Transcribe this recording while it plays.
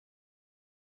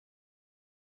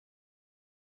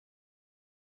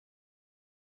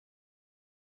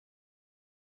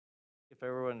If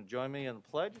everyone would join me in the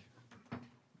pledge.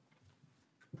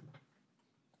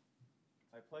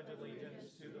 I pledge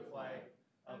allegiance to the flag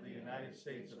of the United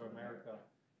States of America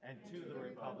and to the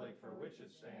republic for which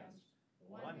it stands,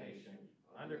 one nation,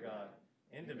 under God,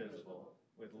 indivisible,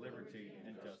 with liberty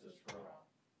and justice for all.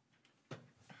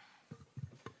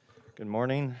 Good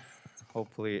morning.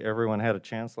 Hopefully everyone had a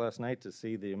chance last night to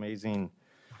see the amazing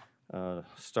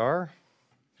star.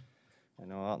 I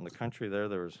know out in the country there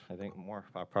was, I think, more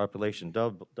population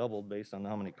doubled based on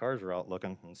how many cars were out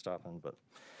looking and stopping. But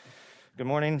good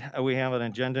morning. We have an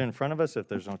agenda in front of us. If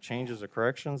there's no changes or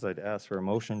corrections, I'd ask for a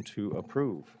motion to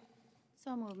approve.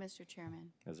 So moved, Mr.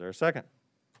 Chairman. Is there a second?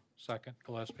 Second,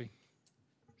 Gillespie.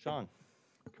 Sean?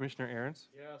 Commissioner Aaron's?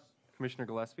 Yes. Commissioner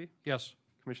Gillespie? Yes.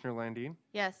 Commissioner Landine?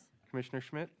 Yes. Commissioner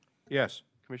Schmidt? Yes.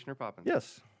 Commissioner Poppins?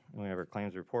 Yes. We have our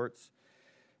claims reports.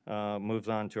 Moves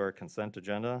on to our consent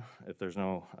agenda. If there's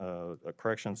no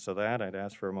corrections to that, I'd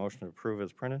ask for a motion to approve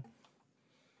as printed.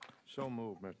 So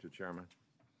moved, Mr. Chairman.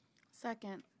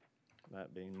 Second.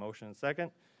 That being motion and second.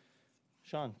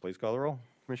 Sean, please call the roll.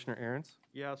 Commissioner Aaron's?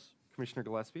 Yes. Commissioner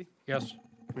Gillespie? Yes.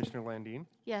 Commissioner Landine?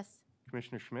 Yes.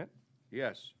 Commissioner Schmidt?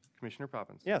 Yes. Commissioner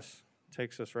Poppins? Yes.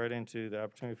 Takes us right into the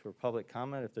opportunity for public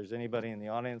comment. If there's anybody in the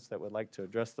audience that would like to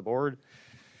address the board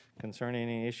concerning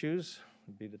any issues,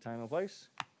 would be the time and place.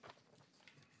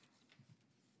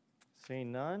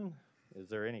 Seeing none, is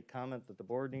there any comment that the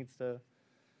board needs to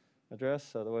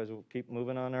address? Otherwise, we'll keep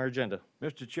moving on our agenda.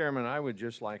 Mr. Chairman, I would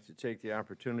just like to take the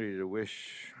opportunity to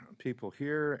wish people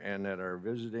here and that are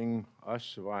visiting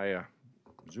us via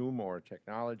Zoom or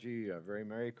technology a very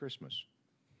Merry Christmas.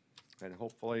 And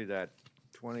hopefully that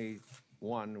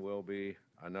 21 will be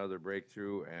another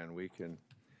breakthrough and we can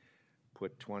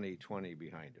put 2020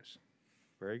 behind us.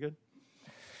 Very good.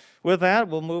 With that,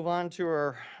 we'll move on to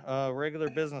our regular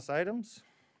business items.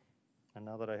 And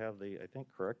now that I have the, I think,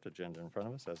 correct agenda in front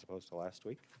of us as opposed to last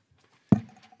week.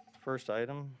 First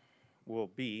item will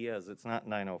be, as it's not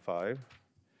 9:05,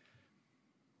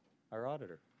 our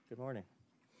auditor. Good morning.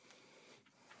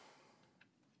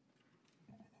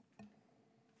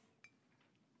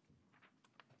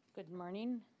 Good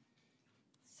morning.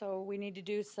 So we need to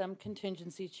do some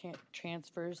contingency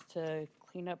transfers to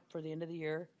clean up for the end of the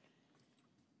year.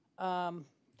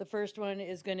 The first one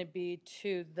is going to be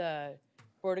to the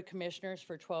Board of Commissioners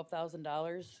for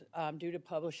 $12,000 due to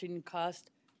publishing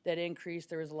cost that increased.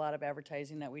 There was a lot of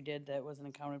advertising that we did that wasn't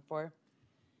accounted for.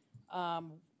 A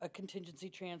contingency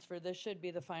transfer. This should be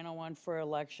the final one for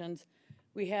elections.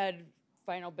 We had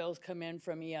final bills come in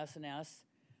from ES&S.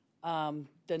 Then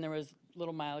there was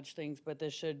little mileage things, but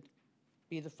this should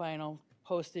be the final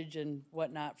postage and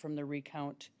whatnot from the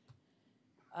recount.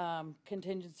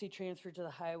 Contingency transfer to the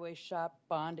highway shop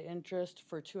bond interest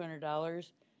for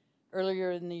 $200.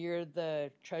 Earlier in the year,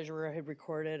 the treasurer had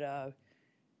recorded a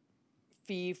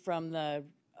fee from the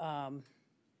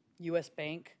U.S.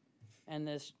 Bank, and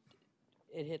it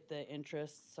hit the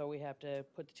interest, so we have to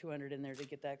put the 200 in there to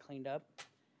get that cleaned up.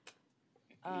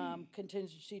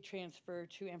 Contingency transfer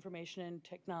to information and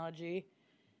technology,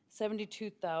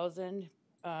 $72,000.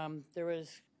 There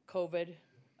was COVID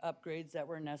upgrades that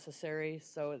were necessary,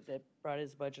 so that brought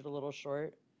his budget a little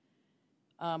short.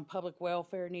 Public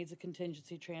welfare needs a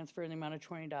contingency transfer in the amount of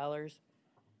 $20.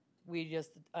 We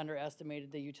just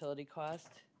underestimated the utility cost.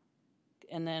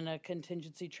 And then a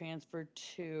contingency transfer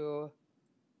to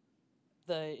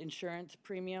the insurance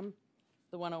premium,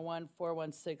 the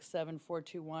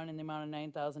 101-416-7421 in the amount of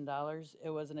 $9,000.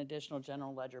 It was an additional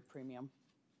general ledger premium.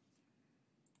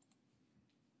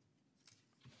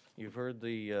 You've heard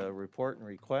the report and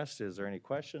request. Is there any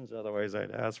questions? Otherwise,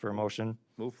 I'd ask for a motion.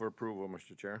 Move for approval,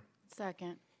 Mr. Chair.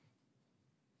 Second.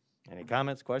 Any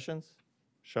comments, questions?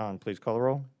 Sean, please call the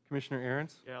roll. Commissioner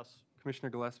Aaron's? Yes. Commissioner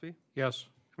Gillespie? Yes.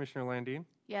 Commissioner Landine?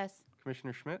 Yes.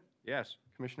 Commissioner Schmidt? Yes.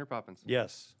 Commissioner Poppins?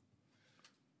 Yes.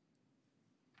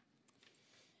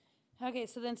 Okay,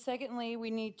 so then secondly, we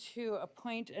need to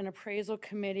appoint an appraisal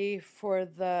committee for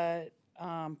the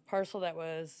parcel that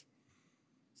was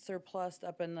surplused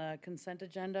up in the consent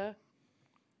agenda.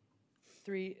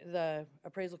 The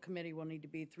appraisal committee will need to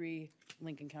be 3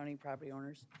 Lincoln County property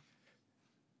owners.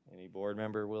 Any board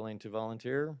member willing to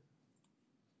volunteer?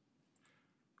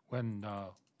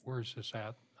 Where's this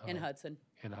at? In Hudson.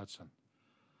 In Hudson.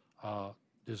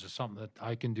 Is it something that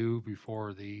I can do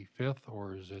before the 5th,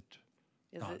 or is it?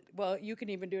 Is Not. it, well, you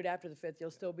can even do it after the 5th. You'll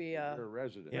still be, You're a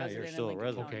resident. Yeah, you're resident in still a Lincoln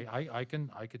resident. County. Okay,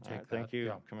 I could take right, that. thank you,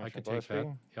 Yeah, I Commissioner could take that.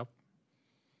 Gillespie. Yep.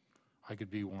 I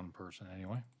could be one person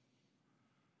anyway.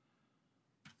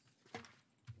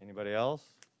 Anybody else?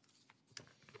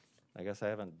 I guess I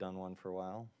haven't done one for a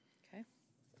while. Okay.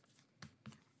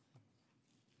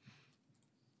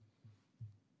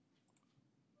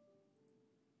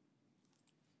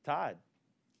 Todd.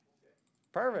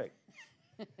 Perfect.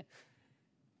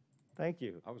 Thank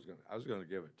you. I was gonna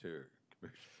give it to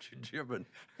Jim,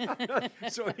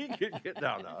 so he could get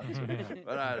down on it,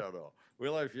 but I don't know.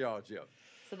 We'll let you out, Jim.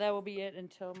 So that will be it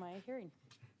until my hearing.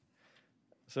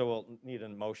 So we'll need a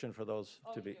motion for those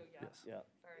Oh, to be. you do, yeah. Yeah.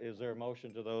 Sorry. Is there a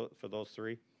motion to those, for those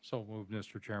three? So moved,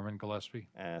 Mr. Chairman. Gillespie?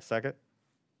 Second?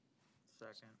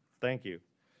 Second. Thank you.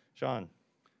 Sean?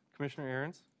 Commissioner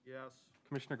Aaron's, Yes.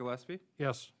 Commissioner Gillespie,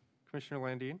 Yes. Commissioner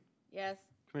Landine, Yes.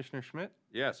 Commissioner Schmidt,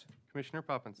 Yes. Commissioner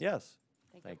Poppins. Yes.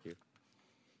 Thank you. Thank you.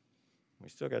 We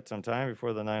still got some time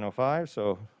before the 9:05,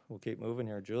 so we'll keep moving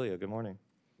here. Julia, good morning.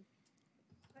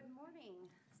 Good morning.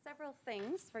 Several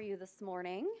things for you this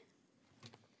morning.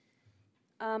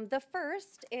 The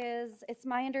first is, it's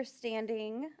my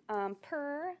understanding,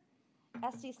 per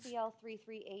SDCL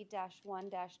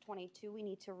 33A-1-22, we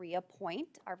need to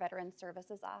reappoint our Veteran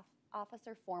Services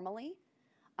Officer formally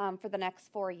for the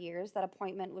next 4 years. That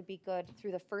appointment would be good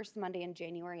through the first Monday in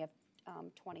January of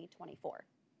 2024.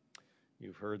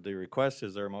 You've heard the request.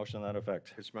 Is there a motion to that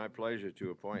effect? It's my pleasure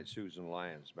to appoint Susan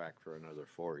Lyons back for another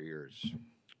 4 years.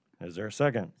 Is there a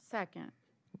second? Second.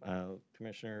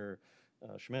 Commissioner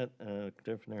Schmidt,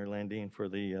 Commissioner Landine for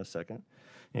the second.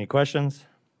 Any questions?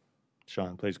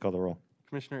 Sean, please call the roll.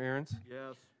 Commissioner Aaron's,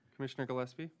 Yes. Commissioner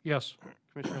Gillespie, Yes.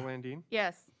 Commissioner Landine,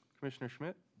 Yes. Commissioner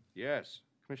Schmidt, Yes.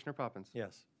 Commissioner Poppins.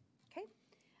 Yes. Okay.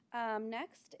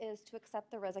 Next is to accept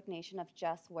the resignation of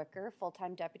Jess Wicker,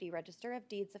 full-time Deputy Register of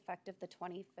Deeds, effective the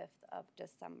 25th of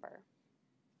December.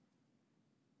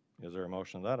 Is there a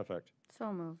motion to that effect?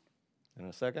 So moved. And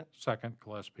a second? Second,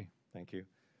 Gillespie? Thank you.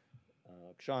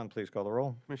 Sean, please call the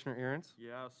roll. Commissioner Aaron's,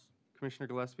 Yes. Commissioner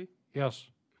Gillespie, Yes.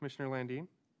 Commissioner Landine,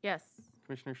 Yes.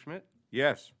 Commissioner Schmidt,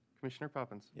 Yes. Commissioner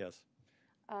Poppins. Yes.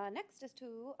 Next is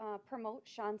to promote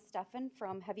Sean Steffen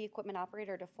from heavy equipment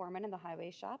operator to foreman in the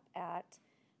highway shop at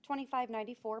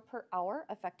 $25.94 per hour,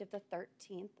 effective the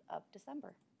 13th of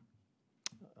December.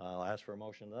 I'll ask for a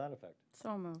motion to that effect.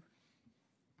 So moved.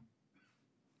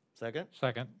 Second?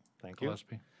 Second, Thank you.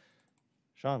 Gillespie?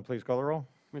 Sean, please call the roll.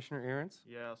 Commissioner Aaron's,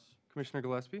 Yes. Commissioner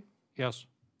Gillespie, Yes.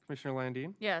 Commissioner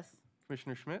Landine, Yes.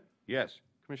 Commissioner Schmidt, Yes.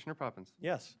 Commissioner Poppins.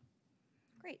 Yes.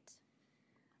 Great.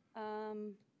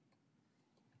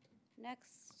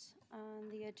 Next on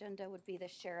the agenda would be the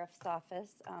sheriff's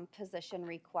office position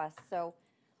request. So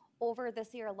over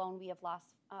this year alone, we have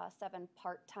lost 7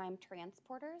 part-time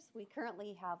transporters. We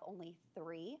currently have only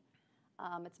 3.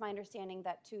 It's my understanding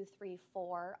that 2, 3,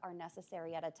 4 are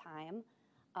necessary at a time.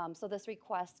 So this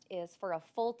request is for a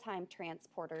full-time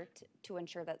transporter to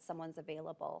ensure that someone's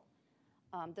available.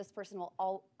 This person will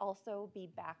also be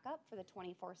backup for the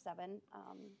 24/7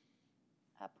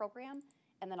 program,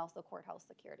 and then also courthouse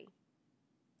security.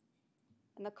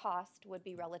 And the cost would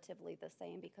be relatively the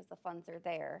same because the funds are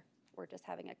there. We're just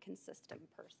having a consistent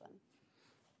person.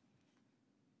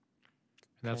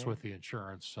 And that's Okay. with the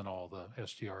insurance and all the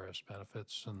SDRS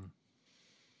benefits and,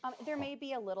 There may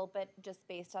be a little bit just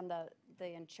based on the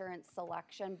insurance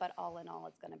selection, but all in all,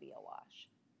 it's going to be a wash.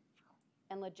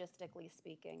 And logistically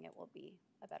speaking, it will be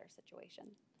a better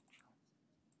situation.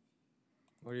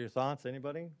 What are your thoughts?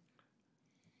 Anybody?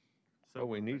 So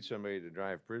we need somebody to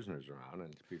drive prisoners around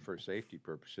and to be for safety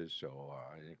purposes, so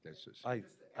I think that's just. I,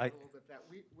 Just to add I, a little bit that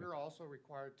we're also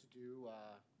required to do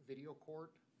video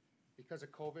court. Because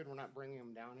of COVID, we're not bringing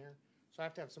them down here. So I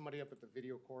have to have somebody up at the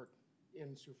video court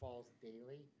in Sioux Falls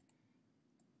daily.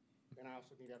 And I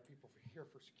also need to have people here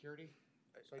for security.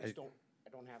 So I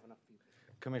don't have enough people.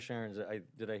 Commissioners,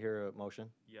 did I hear a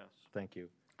motion? Yes. Thank you. Is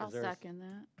I'll there a- second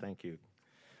that. Thank you.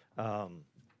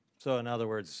 So in other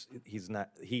words,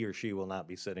 he or she will not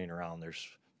be sitting around.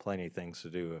 There's plenty of things to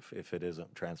do if it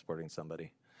isn't transporting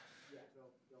somebody. Yeah,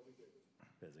 they'll be good.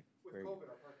 Busy. With Very COVID,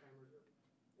 our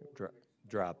part-timers are.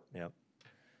 Drop, yep.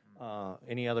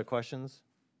 Any other questions?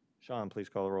 Sean, please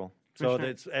call the roll. So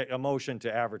Commissioner- it's a motion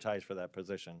to advertise for that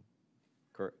position.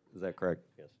 Is that correct?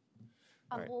 Yes.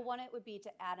 Right. Well, one, it would be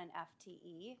to add an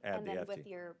FTE. Add And the then with FTE.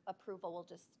 your approval, we'll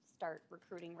just start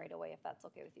recruiting right away if that's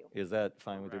okay with you. Is that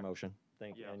fine with your Correct. motion?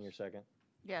 Thank you. And your Yes. second?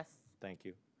 Yes. Thank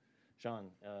you.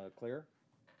 Sean, clear?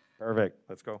 Perfect.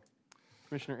 Let's go.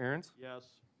 Commissioner Aaron's,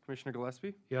 Yes. Commissioner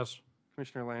Gillespie, yes.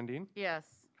 Commissioner Landine,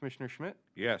 Yes. Commissioner Schmidt,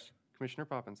 Yes. Commissioner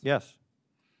Poppins. Yes.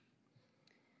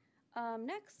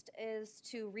 Next is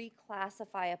to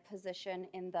reclassify a position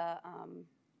in the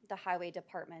highway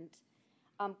department.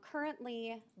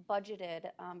 Currently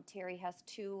budgeted, Terry has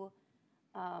 2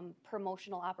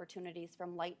 promotional opportunities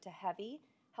from light to heavy.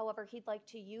 However, he'd like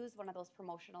to use one of those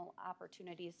promotional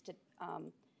opportunities to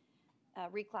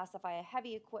reclassify a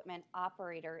heavy equipment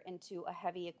operator into a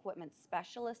heavy equipment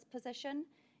specialist position,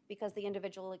 because the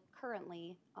individual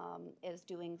currently is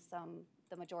doing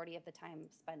the majority of the time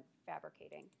spent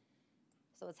fabricating.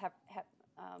 So it's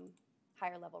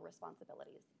higher level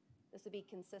responsibilities. This would be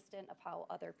consistent of how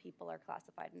other people are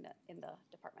classified in the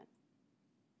department.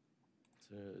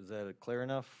 So is that clear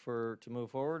enough to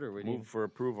move forward, or we need? Move for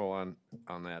approval on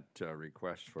that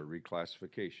request for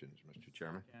reclassifications, Mr.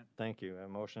 Chairman. Thank you. A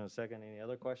motion and a second. Any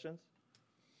other questions?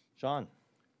 Sean?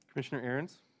 Commissioner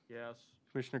Aaron's, Yes.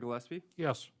 Commissioner Gillespie,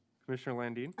 Yes. Commissioner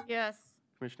Landine, Yes.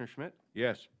 Commissioner Schmidt,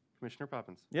 Yes. Commissioner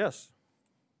Poppins. Yes.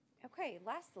 Okay,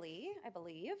 lastly, I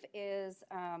believe, is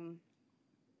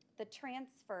the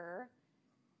transfer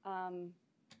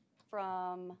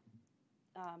from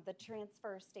the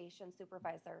transfer station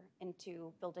supervisor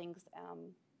into buildings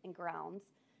and grounds.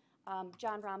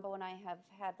 John Rombo and I have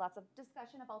had lots of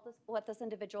discussion about this, what this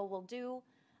individual will do.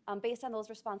 Based on those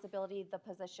responsibilities, the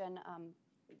position,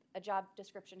 a job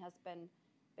description has been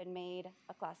made,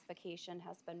 a classification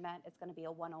has been met. It's going to be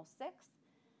a 106.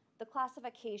 The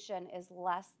classification is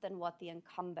less than what the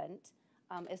incumbent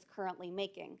is currently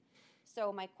making.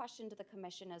 So my question to the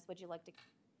commission is, would you like to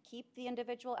keep the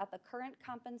individual at the current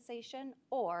compensation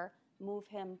or move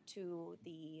him to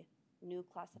the new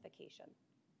classification?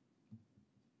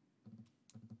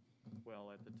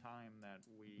 Well, at the time that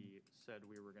we said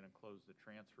we were going to close the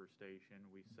transfer station,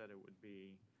 we said it would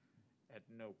be at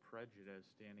no prejudice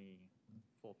to any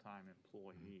full-time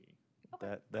employee.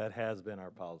 That has been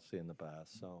our policy in the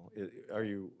past, so are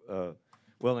you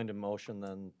willing to motion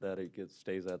then that it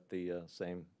stays at the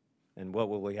same? And what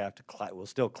will we have to, we'll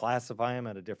still classify him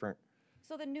at a different?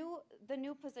 So the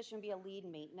new position would be a lead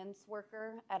maintenance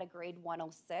worker at a grade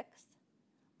 106.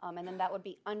 And then that would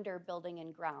be under building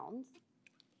and grounds.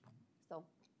 So.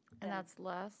 And then- that's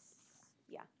less?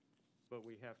 Yeah. But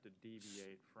we have to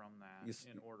deviate from that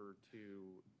in order to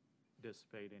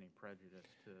dissipate any prejudice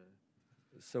to.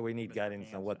 So we need Mr.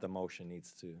 guidance on what Hanson. the motion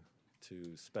needs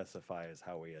to specify as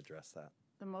how we address that.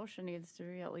 The motion needs to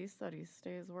be at least that he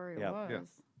stays where he Yeah. was. Yeah.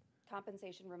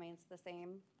 Compensation remains the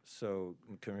same. So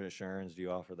Commissioner Aaron's, do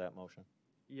you offer that motion?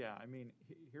 Yeah, I mean,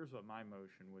 here's what my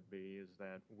motion would be, is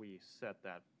that we set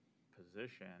that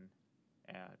position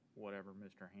at whatever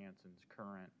Mr. Hanson's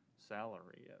current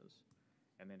salary is,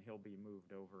 and then he'll be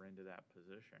moved over into that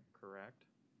position, correct?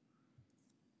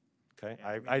 Okay, Yeah,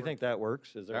 I mean, I we're- think that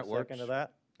works. Is there a That second to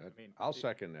works. that? mean, I'll it-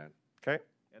 second that. Okay,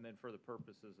 And then for the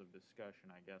purposes of discussion,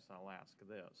 I guess I'll ask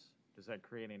this. Does that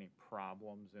create any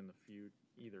problems in the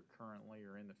either currently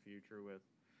or in the future with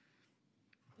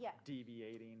Yeah.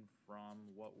 deviating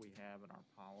from what we have in our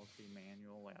policy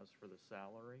manual as for the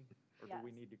salary? Or do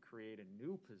we Yes. need to create a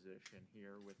new position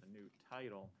here with a new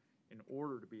title in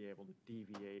order to be able to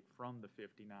deviate from the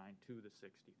 59 to the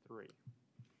 63?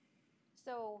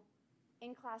 So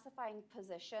in classifying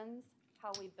positions,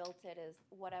 how we built it is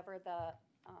whatever the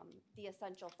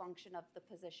essential function of the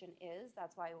position is.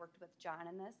 That's why I worked with John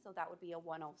in this. So that would be a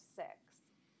 106.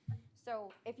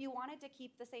 So if you wanted to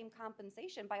keep the same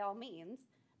compensation, by all means,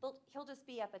 he'll just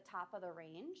be at the top of the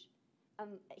range.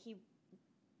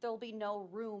 There'll be no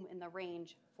room in the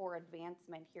range for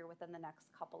advancement here within the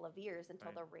next couple of years until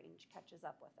Right. the range catches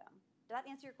up with him. Did that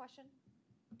answer your question?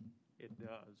 It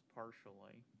does,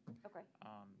 partially. Okay.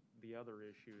 The other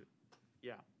issue,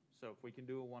 yeah, so if we can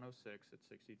do a 106 at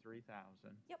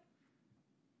 63,000. Yep.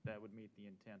 That would meet the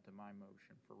intent of my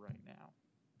motion for right now.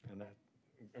 and that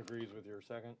agrees with your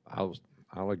second?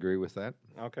 I'll agree with that.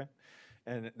 Okay.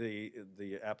 And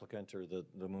the applicant or the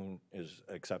moon is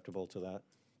acceptable to that?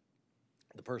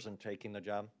 The person taking the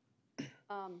job?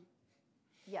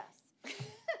 Yes.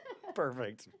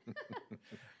 Perfect.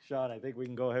 Sean, I think we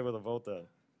can go ahead with a vote then.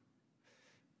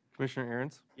 Commissioner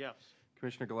Aaron's, Yes.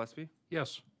 Commissioner Gillespie,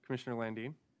 Yes. Commissioner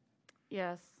Landine,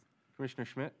 Yes. Commissioner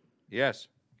Schmidt, Yes.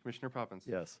 Commissioner Poppins.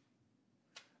 Yes,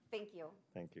 Thank you.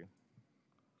 thank you.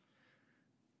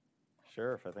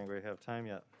 Sheriff, I think we have time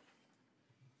yet.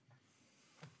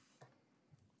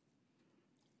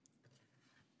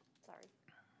 Sorry.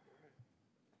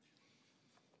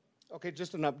 Okay,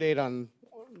 just an update on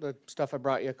the stuff I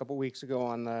brought you a couple weeks ago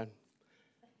on the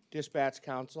dispatch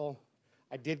council.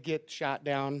 I did get shot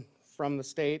down from the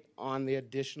state on the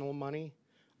additional money.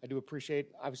 I do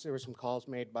appreciate, obviously there were some calls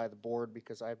made by the board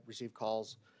because I received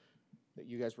calls that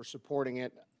you guys were supporting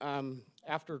it.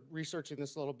 After researching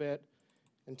this a little bit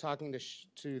and talking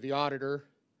to the auditor,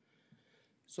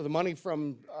 so the money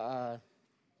from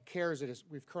CARES,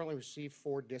 we've currently received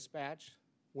for dispatch,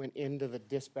 went into the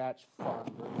dispatch fund,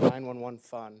 or 911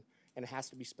 fund, and it has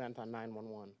to be spent on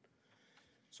 911.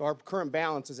 So our current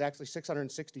balance is actually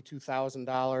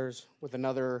 $662,000 with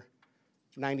another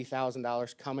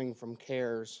 $90,000 coming from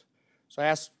CARES. So I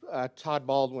asked Todd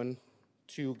Baldwin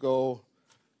to go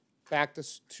back to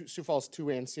Sioux Falls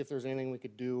two-way and see if there's anything we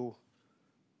could do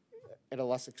at a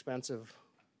less expensive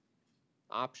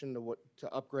option to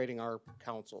upgrading our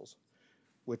consoles,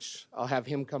 which I'll have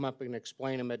him come up and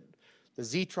explain them. The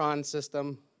Zetron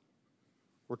system,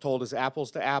 we're told, is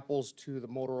apples to apples to the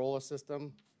Motorola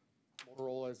system.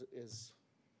 Motorola is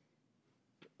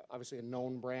obviously a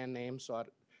known brand name,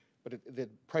 but the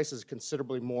price is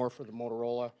considerably more for the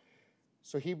Motorola.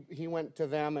 So he went to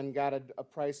them and got a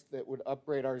price that would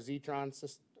upgrade our Zetron,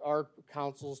 our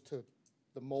consoles to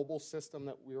the mobile system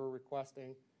that we were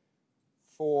requesting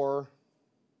for,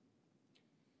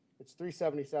 it's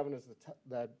 $377 is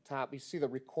the top. You see the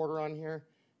recorder on here?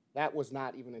 That was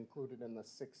not even included in the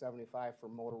 $675 for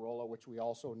Motorola, which we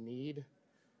also need.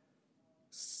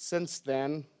 Since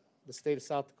then, the state of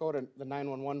South Dakota, the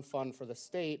 911 fund for the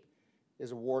state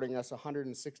is awarding us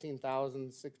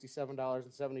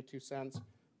 $116,067.72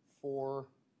 for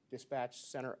dispatch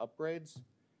center upgrades.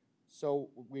 So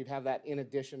we'd have that in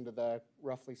addition to the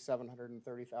roughly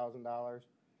 $730,000.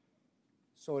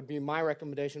 So it'd be my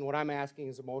recommendation, what I'm asking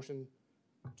is a motion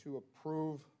to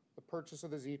approve the purchase of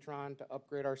the Zetron to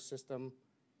upgrade our system,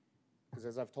 because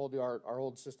as I've told you, our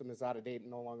old system is out of date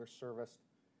and no longer serviced.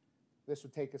 This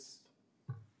would take us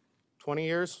 20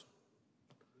 years.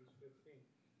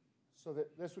 So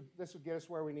that this would get us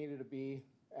where we needed to be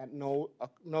at no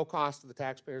cost to the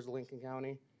taxpayers of Lincoln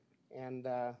County, and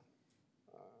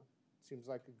seems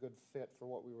like a good fit for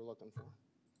what we were looking for.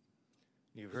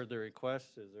 You've heard the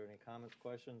request. Is there any comments,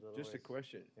 questions? Just a Otherwise-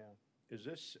 question. Yeah. Is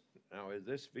this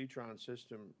Zetron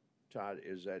system, Todd,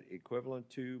 is that equivalent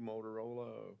to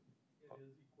Motorola? It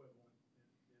is equivalent.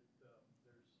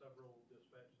 There's several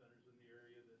dispatch centers in the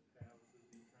area that have the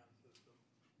Zetron system.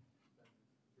 Been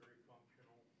very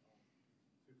functional.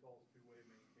 Sioux Falls Two-Way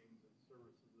maintains and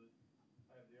services it.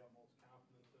 I have the utmost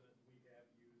confidence in it. We have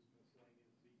used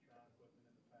miscellaneous Zetron equipment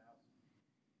in the past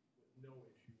with no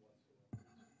issue whatsoever.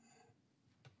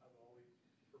 I've always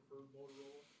preferred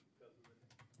Motorola because of it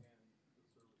and the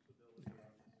serviceability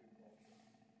on the Sioux Falls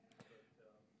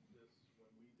system. But this, when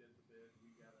we did the bid,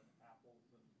 we got an apples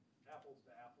to apples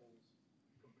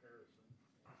comparison. And,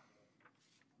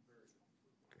 I'm very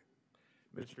comfortable.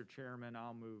 Mr. Chairman,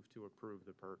 I'll move to approve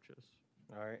the purchase.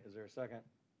 All right, is there a second?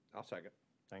 I'll second.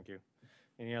 Thank you.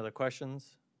 Any other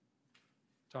questions?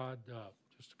 Todd,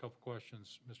 just a couple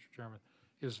questions, Mr. Chairman.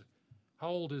 How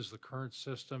old is the current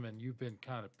system? And you've been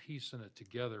kind of piecing it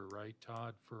together, right,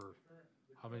 Todd, for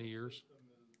how many years?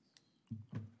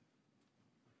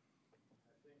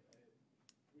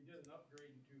 We did an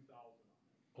upgrade in 2000.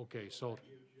 Okay, so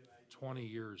 20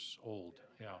 years old,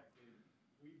 yeah.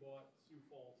 We bought Sioux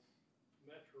Falls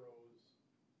Metros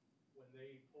when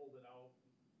they pulled it out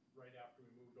right after we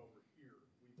moved over here.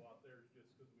 We bought theirs just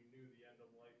because we knew the end of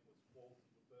life was close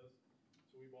with this.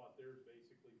 So we bought theirs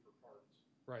basically for parts.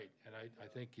 Right, and I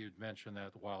think you'd mentioned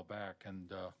that a while back,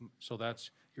 and so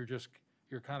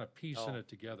you're kind of piecing Oh, it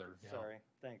together. yeah. Sorry.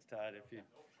 Thanks, Todd. If you,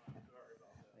 I'm sorry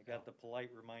about that. I got the polite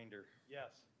reminder.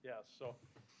 Yes, so,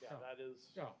 yeah, Yeah. that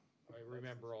is, Yeah, I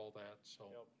remember all that, so.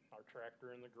 yep, our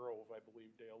tractor in the grove, I believe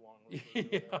Dale Long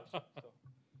referred to it as.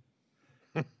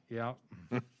 So. Yeah,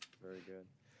 Very good.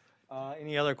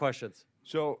 Any other questions?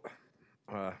 So,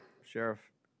 Sheriff,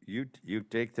 you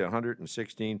take the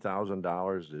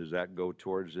 $116,000, does that go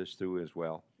towards this too as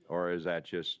well? Or is that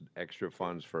just extra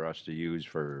funds for us to use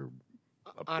for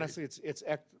upgrade? Honestly,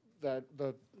 the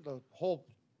whole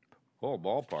Whole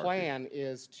ballpark? plan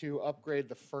is to upgrade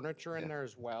the furniture in Yeah. there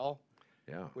as well,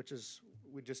 Yeah, which is,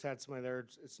 we just had somebody there,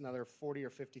 it's another $40,000 or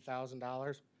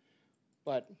 $50,000.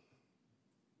 But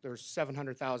there's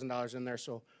 $700,000 in there,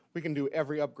 so we can do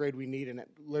every upgrade we need and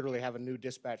literally have a new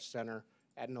dispatch center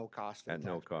at no cost. to the at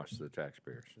no taxpayer. cost to the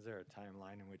taxpayers. Is there a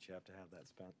timeline in which you have to have that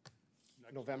spent?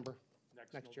 November,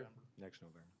 next year, November. Next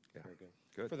November. Yeah. Very good.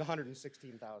 Good. for the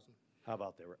 116,000. How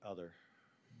about the other?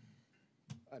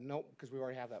 No, because we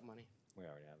already have that money. We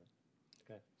already have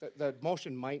it. Okay. The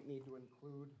motion might need to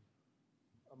include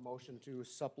a motion to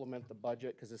supplement the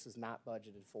budget, because this is not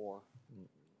budgeted for.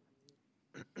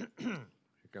 Here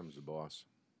comes the boss.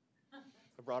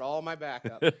 I brought all my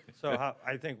backup. So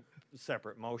I think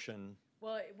separate motion,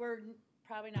 Well, we're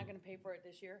probably not gonna pay for it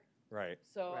this year, right,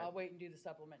 so Right. I'll wait and do the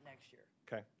supplement next year.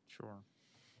 okay. Sure.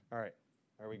 All right.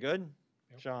 Are we good?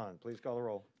 Yep. Sean, please call the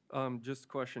roll. Just a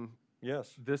question.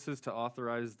 Yes. This is to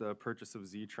authorize the purchase of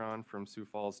Zetron from Sioux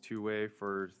Falls Two-Way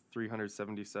for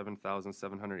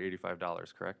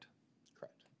 $377,785, correct?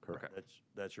 Correct. Okay.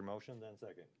 That's your motion, then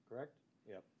second, correct?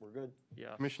 Yep, we're good.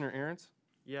 Yes. Commissioner Aaron's,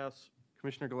 Yes.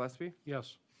 Commissioner Gillespie,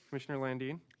 yes, Commissioner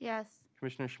Landine, Yes.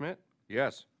 Commissioner Schmidt,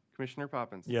 Yes. Commissioner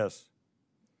Poppins. Yes.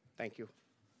 Thank you.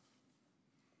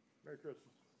 Merry Christmas.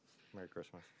 Merry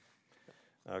Christmas.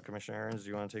 Commissioner Aaron's, do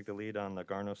you want to take the lead on the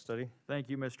Garno study? Thank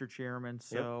you, Mr. Chairman.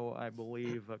 So I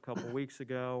believe a couple weeks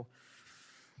ago,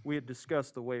 we had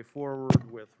discussed the way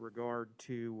forward with regard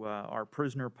to our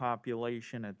prisoner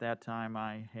population. At that time,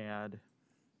 I had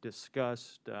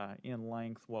discussed in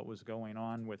length what was going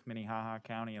on with Minnehaha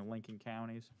County and Lincoln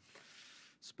counties.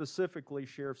 Specifically,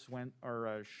 Sheriff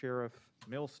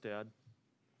Milstead,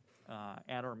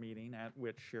 at our meeting, at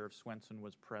which Sheriff Swenson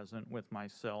was present with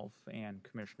myself and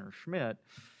Commissioner Schmidt,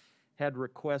 had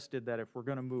requested that if we're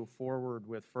going to move forward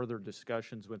with further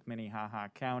discussions with Minnehaha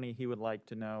County, he would like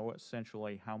to know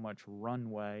essentially how much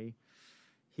runway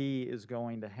he is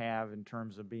going to have in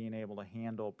terms of being able to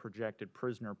handle projected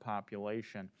prisoner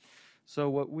population. So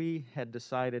what we had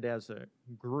decided as a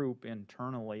group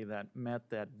internally that met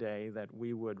that day, that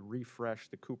we would refresh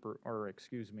the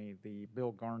the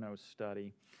Bill Garno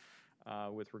study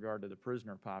with regard to the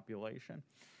prisoner population.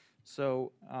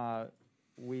 So I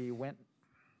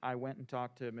went and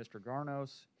talked to Mr.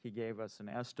 Garnos. He gave us an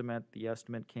estimate. The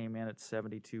estimate came in at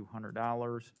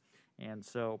 $7,200. And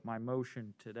so my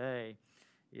motion today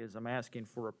is I'm asking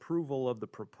for approval of the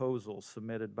proposal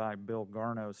submitted by Bill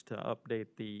Garnos to update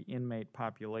the inmate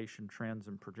population trends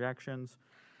and projections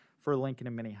for Lincoln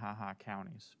and Minnehaha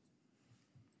counties.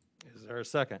 Is there a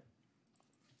second?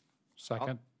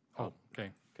 Second. Oh, okay.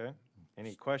 Okay.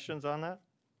 Any questions on that?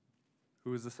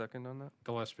 Who is the second on that?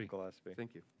 Gillespie. Gillespie.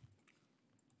 Thank you.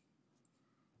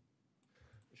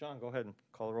 Sean, go ahead and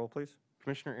call the roll, please.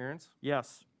 Commissioner Aaron's,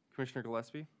 Yes. Commissioner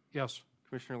Gillespie, Yes.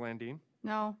 Commissioner Landine,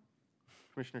 No.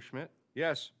 Commissioner Schmidt,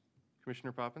 Yes.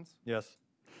 Commissioner Poppins. Yes.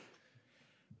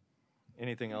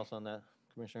 Anything else on that,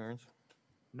 Commissioner Aaron's?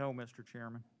 No, Mr.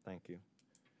 Chairman. Thank you.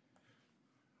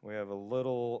 We have a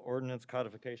little ordinance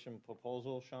codification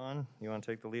proposal. Sean, you want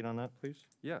to take the lead on that, please?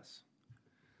 Yes.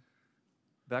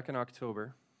 Back in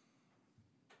October,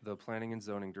 the Planning and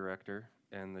Zoning Director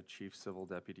and the Chief Civil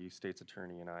Deputy State's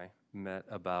Attorney and I met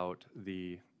about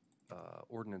the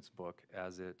ordinance book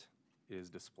as it is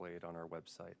displayed on our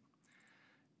website.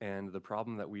 And the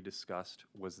problem that we discussed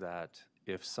was that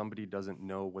if somebody doesn't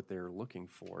know what they're looking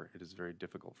for, it is very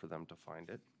difficult for them to find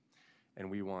it. And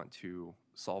we want to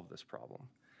solve this problem.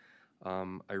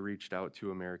 I reached out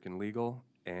to American Legal,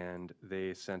 and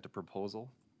they sent a proposal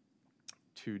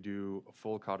to do a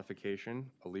full codification,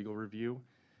 a legal review,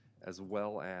 as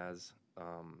well as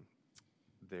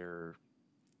their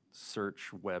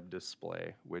search web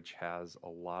display, which has a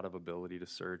lot of ability to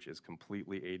search, is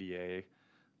completely ADA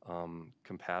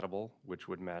compatible, which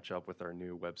would match up with our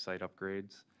new website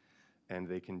upgrades. And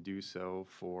they can do so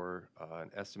for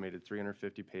an estimated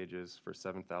 350 pages for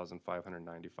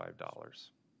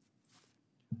 $7,595.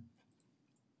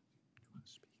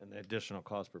 And the additional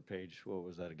cost per page, what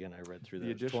was that again? I read through that.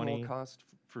 The It's additional 20? cost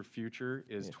for future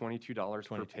is Yeah. $22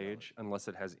 per $22. page unless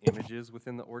it has images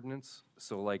within the ordinance.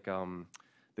 So like the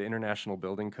International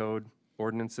Building Code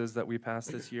ordinances that we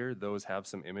passed this year, those have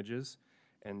some images,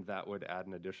 and that would add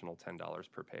an additional $10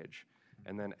 per page.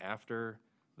 And then after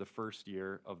the first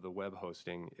year of the web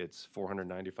hosting, it's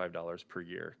 $495 per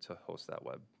year to host that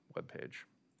web page.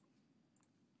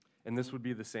 And this would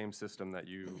be the same system that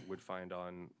you would find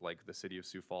on like the City of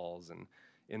Sioux Falls, and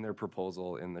in their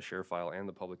proposal in the share file and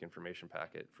the public information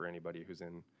packet for anybody who's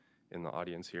in the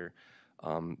audience here.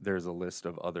 There's a list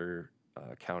of other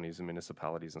counties and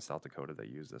municipalities in South Dakota that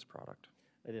use this product.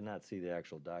 I did not see the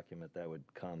actual document that would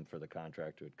come for the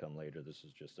contract. It would come later. This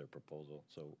is just their proposal.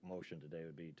 So motion today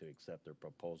would be to accept their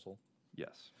proposal.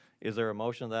 Yes. Is there a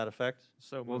motion to that effect?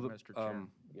 So Well, move, the- Mr. Chair.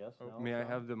 Yes, no? May I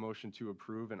Sean? have the motion to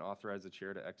approve and authorize the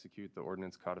chair to execute the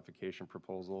ordinance codification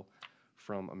proposal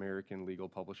from American Legal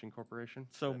Publishing Corporation?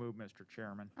 So move, Mr.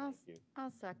 Chairman. I'll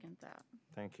second that.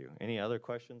 Thank you. Any other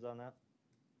questions on that?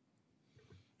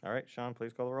 All right, Sean,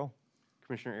 please call the roll.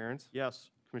 Commissioner Aaron's,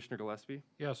 Yes. Commissioner Gillespie,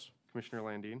 Yes. Commissioner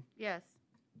Landine, Yes.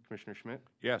 Commissioner Schmidt,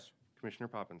 Yes. Commissioner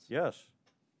Poppins. Yes.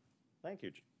 Thank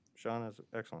you. Sean, that's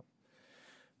excellent.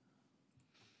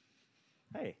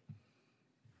 Hey.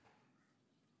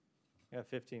 You have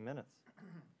 15 minutes.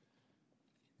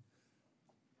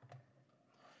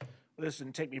 This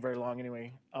didn't take me very long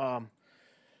anyway.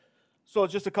 So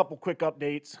it's just a couple quick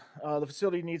updates. The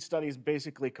facility needs study is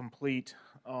basically complete.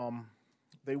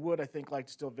 They would, I think, like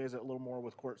to still visit a little more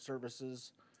with court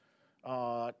services.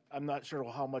 I'm not sure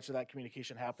how much of that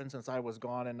communication happened since I was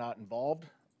gone and not involved.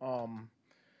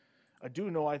 I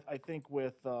do know, I think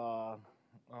with, trying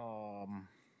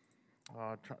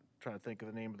to think of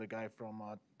the name of the guy from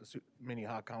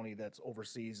Minnehaha County that's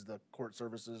oversees the court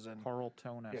services and. Carl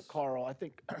Tonis. Yeah, Carl, I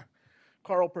think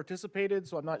Carl participated,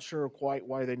 so I'm not sure quite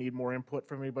why they need more input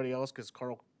from anybody else, because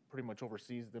Carl pretty much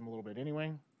oversees them a little bit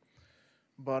anyway.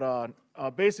 But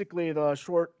basically, the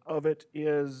short of it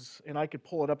is, and I could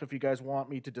pull it up if you guys want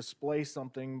me to display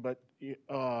something, but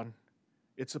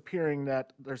it's appearing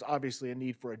that there's obviously a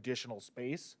need for additional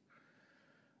space.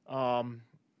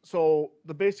 So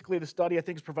basically, the study, I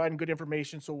think, is providing good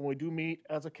information. So when we do meet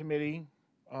as a committee,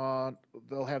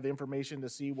 they'll have the information to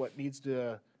see what needs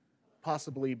to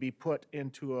possibly be put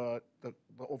into the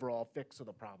overall fix of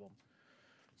the problem.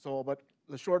 So, but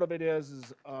the short of it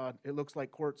is it looks like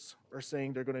courts are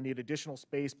saying they're going to need additional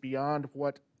space beyond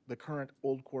what the current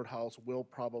old courthouse will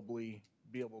probably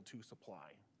be able to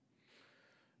supply.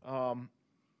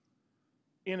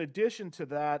 In addition to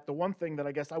that, the one thing that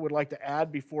I guess I would like to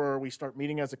add before we start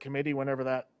meeting as a committee, whenever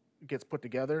that gets put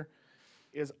together,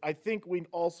 is I think we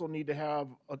also need to have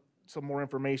some more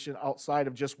information outside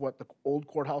of just what the old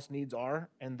courthouse needs are,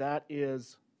 and that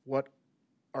is what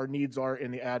our needs are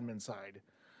in the admin side.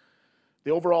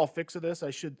 The overall fix of this,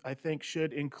 I think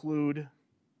should include,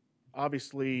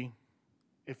 obviously,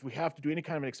 if we have to do any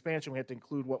kind of an expansion, we have to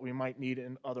include what we might need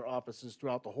in other offices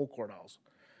throughout the whole courthouse.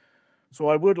 So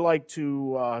I would like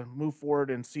to move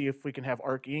forward and see if we can have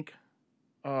ARC Inc.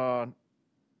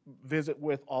 Visit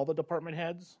with all the department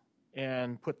heads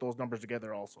and put those numbers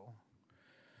together also.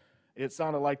 It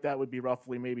sounded like that would be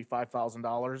roughly maybe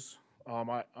 $5,000.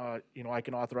 I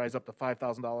can authorize up to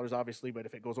 $5,000, obviously, but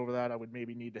if it goes over that, I would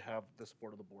maybe need to have the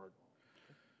support of the board.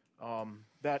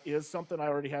 That is something I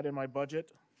already had in my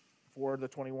budget for the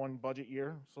 21 budget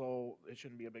year, so it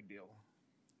shouldn't be a big deal.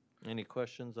 Any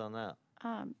questions on that?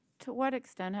 To what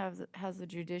extent has the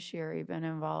judiciary been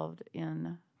involved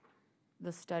in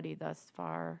the study thus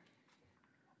far?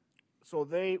 So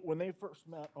when they first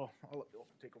met, I'll let Bill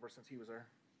take over since he was there.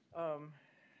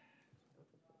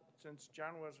 Since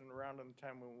John wasn't around at the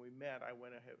time when we met, I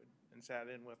went ahead and sat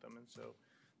in with them, and so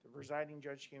the presiding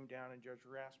judge came down, and Judge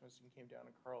Rasmussen came down,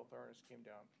 and Carl Thornes came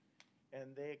down,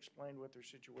 and they explained what their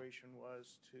situation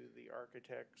was to the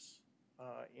architects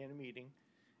in a meeting,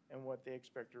 and what they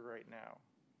expected right now.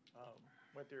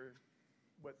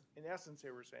 What in essence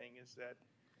they were saying is that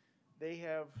they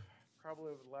have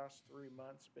probably over the last 3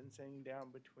 months been sending down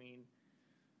between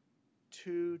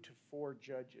 2 to 4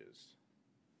 judges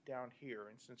down here.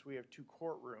 And since we have 2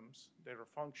 courtrooms that are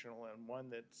functional and one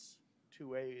that's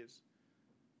 2A is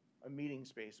a meeting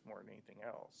space more than anything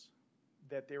else,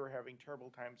 that they were having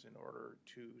terrible times in order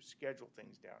to schedule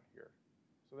things down here.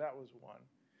 So that was one.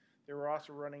 They were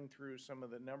also running through some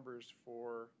of the numbers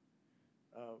for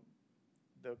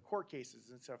the court cases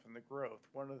and stuff and the growth.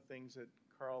 One of the things that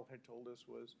Carl had told us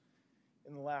was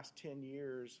in the last 10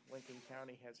 years, Lincoln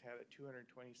County has had a 226%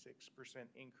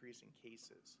 increase in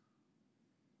cases.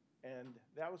 And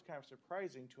that was kind of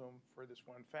surprising to them for this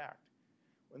one fact.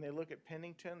 When they look at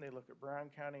Pennington, they look at Brown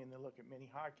County, and they look at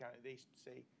Minnehaha County, they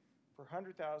say for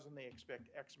 100,000 they expect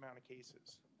X amount of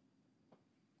cases.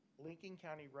 Lincoln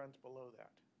County runs below that.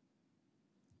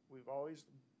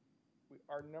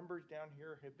 Our numbers down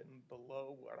here have been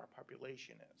below what our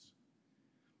population is.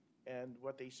 And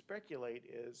what they speculate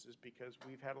is because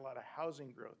we've had a lot of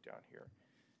housing growth down here,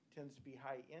 tends to be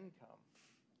high income,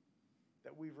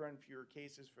 that we've run fewer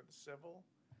cases for the civil,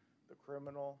 the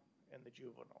criminal, and the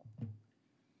juvenile.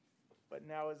 But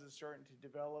now as it's starting to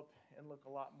develop and look a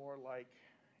lot more like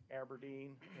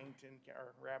Aberdeen, Pennington,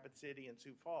 or Rapid City, and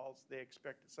Sioux Falls, they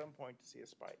expect at some point to see a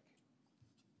spike.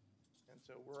 And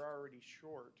so we're already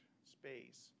short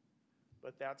space,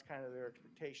 but that's kind of their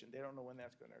expectation. They don't know when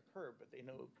that's going to occur, but they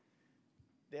know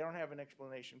they don't have an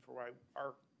explanation for why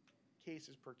our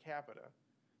cases per capita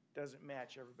doesn't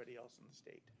match everybody else in the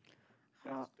state.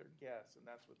 That's their guess, and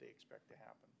that's what they expect to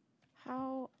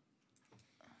happen.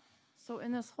 So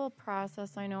in this whole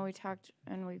process, I know we talked,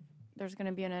 and there's going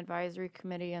to be an advisory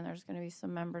committee, and there's going to be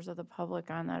some members of the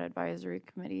public on that advisory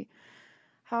committee.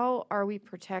 How are we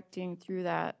protecting through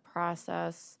that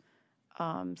process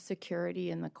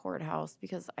security in the courthouse?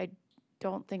 Because I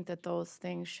don't think that those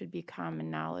things should be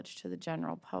common knowledge to the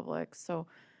general public. So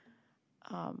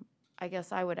I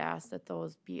guess I would ask that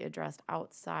those be addressed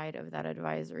outside of that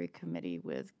advisory committee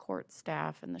with court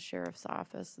staff and the sheriff's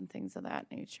office and things of that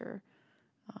nature.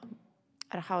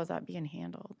 And how is that being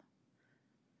handled?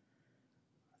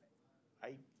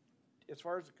 As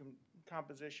far as the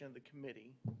composition of the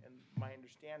committee, and my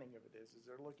understanding of it is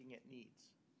they're looking at needs.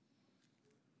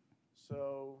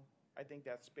 So I think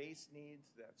that's space needs,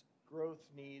 that's growth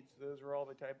needs, those are all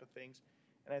the type of things.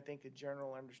 And I think the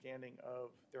general understanding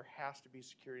of there has to be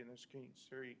security and there's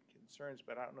security concerns,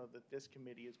 but I don't know that this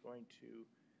committee is going to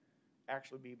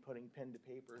actually be putting pen to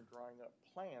paper and drawing up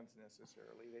plans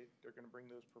necessarily. They're going to bring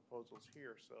those proposals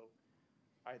here. So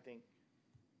I think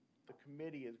the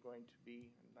committee is going to be,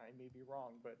 and I may be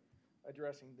wrong, but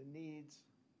addressing the needs,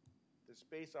 the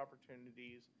space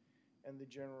opportunities, and the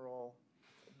general,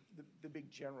 the big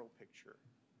general picture.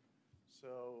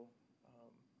 So,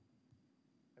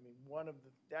 I mean,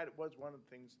 that was one of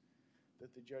the things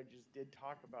that the judges did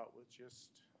talk about, was just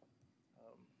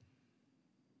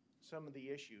some of the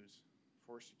issues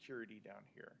for security down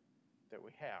here that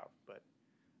we have. But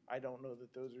I don't know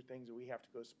that those are things that we have to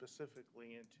go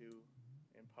specifically into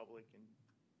in public, and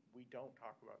we don't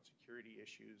talk about security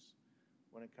issues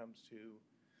when it comes to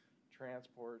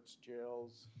transports,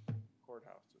 jails,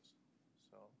 courthouses.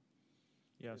 So,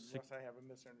 Yes, unless I have a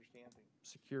misunderstanding.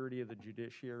 security of the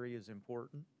judiciary is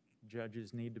important.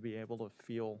 Judges need to be able to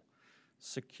feel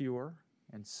secure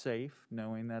and safe,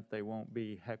 knowing that they won't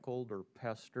be heckled or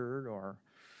pestered or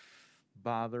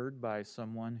bothered by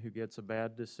someone who gets a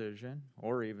bad decision,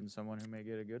 or even someone who may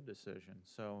get a good decision.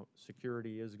 So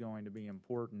security is going to be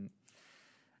important.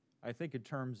 I think in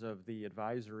terms of the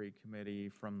advisory committee,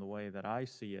 from the way that I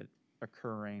see it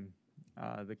occurring,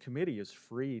 the committee is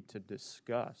free to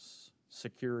discuss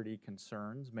security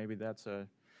concerns. Maybe that's a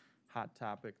hot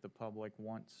topic the public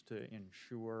wants to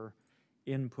ensure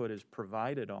input is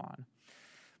provided on.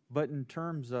 But in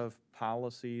terms of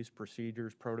policies,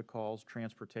 procedures, protocols,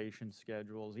 transportation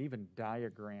schedules, even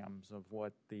diagrams of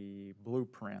what the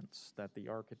blueprints that the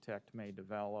architect may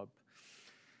develop,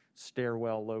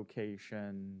 stairwell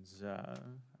locations,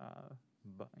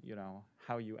 you know,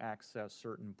 how you access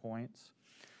certain points,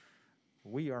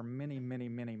 we are many, many,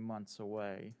 many months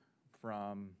away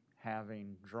from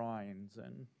having drawings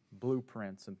and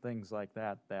blueprints and things like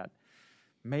that that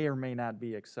may or may not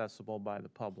be accessible by the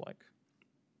public.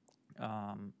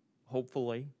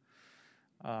 Hopefully,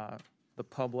 the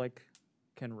public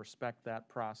can respect that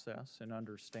process and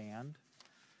understand.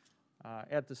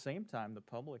 At the same time, the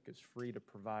public is free to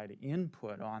provide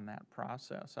input on that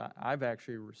process. I've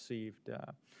actually received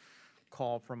a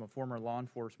call from a former law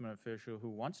enforcement official who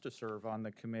wants to serve on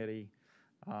the committee,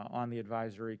 on the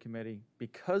advisory committee,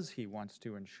 because he wants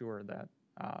to ensure that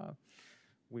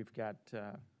we've got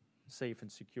safe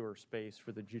and secure space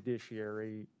for the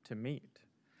judiciary to meet.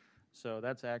 So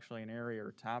that's actually an area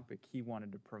or topic he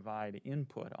wanted to provide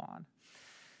input on.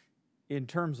 In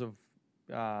terms of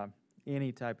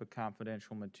any type of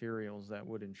confidential materials that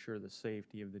would ensure the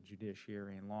safety of the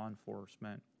judiciary and law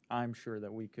enforcement, I'm sure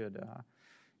that we could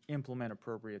implement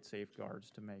appropriate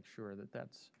safeguards to make sure that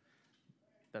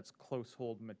that's close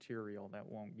hold material that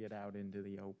won't get out into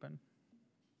the open.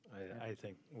 I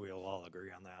think we'll all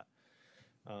agree on that.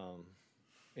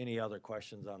 Any other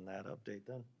questions on that update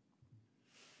then?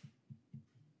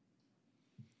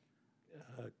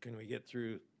 Can we get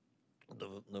through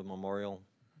the memorial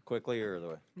quickly, or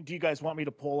the? Do you guys want me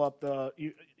to pull up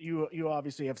you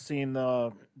obviously have seen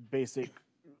the basic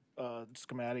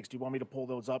schematics. Do you want me to pull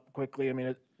those up quickly? I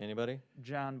mean, Anybody?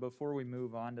 John, before we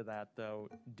move on to that, though,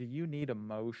 do you need a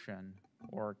motion,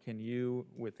 or can you,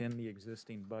 within the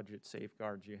existing budget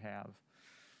safeguards you have,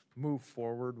 move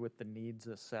forward with the needs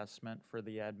assessment for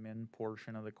the admin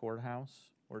portion of the courthouse?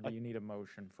 Or do you need a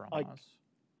motion from us?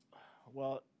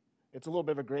 well, it's a little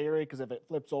bit of a gray area, because if it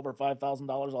flips over $5,000,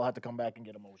 I'll have to come back and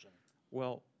get a motion.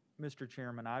 Well, Mr.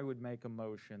 Chairman, I would make a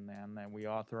motion then that we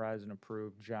authorize and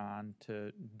approve John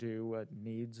to do a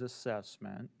needs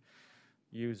assessment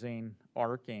using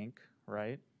ARC Inc.,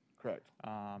 right? Correct.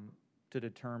 To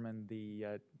determine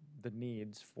the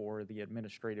needs for the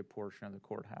administrative portion of the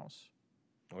courthouse.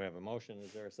 We have a motion.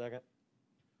 Is there a second?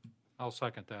 I'll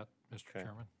second that, Mr. Okay.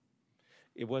 Chairman.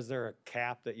 Was there a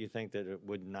cap that you think that it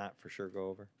would not for sure go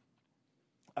over?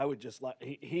 I would just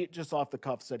he just off the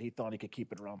cuff said he thought he could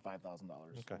keep it around $5,000.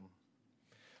 Okay.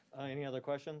 Any other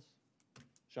questions?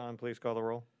 Sean, please call the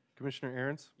roll. Commissioner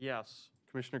Aaron's, Yes.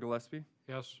 Commissioner Gillespie,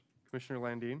 Yes, Commissioner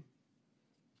Landine,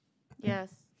 Yes.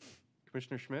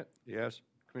 Commissioner Schmidt, Yes?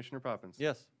 Commissioner Poppins.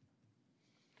 Yes.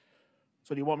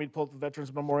 So do you want me to pull up the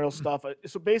Veterans Memorial stuff?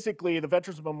 So basically, the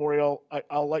Veterans Memorial,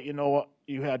 I'll let you know,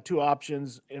 you had two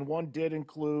options, and one did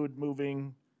include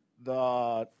moving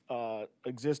the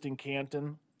existing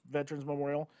Canton Veterans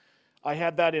Memorial. I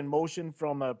had that in motion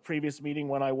from a previous meeting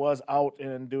when I was out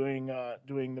and doing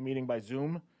the meeting by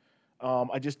Zoom.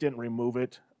 I just didn't remove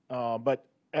it. But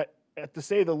at to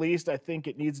say the least, I think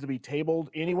it needs to be tabled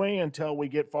anyway until we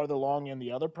get farther along in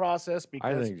the other process, I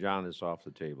because. think, John, it's off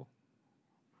the table.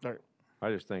 All right. I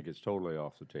just think it's totally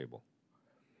off the table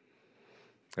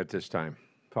at this time.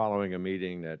 Following a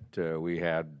meeting that we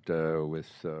had with,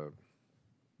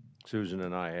 Susan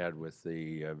and I had with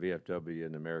the VFW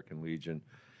and American Legion,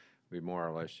 we more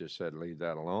or less just said, leave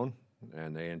that alone,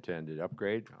 and they intended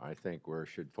upgrade. I think we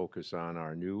should focus on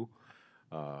our new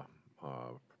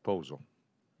proposal.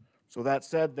 So that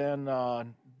said, then,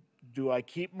 do I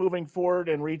keep moving forward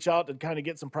and reach out and kind of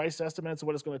get some price estimates of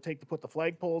what it's going to take to put the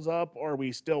flagpoles up? Or are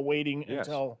we still waiting Yes.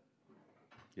 until?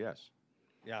 Yes.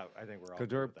 Yeah, I think we're all. Because good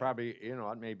they're with that. probably, you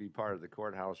know, it may be part of the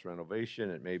courthouse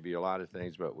renovation, it may be a lot of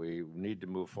things, but we need to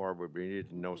move forward, we need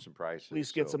to know some prices. At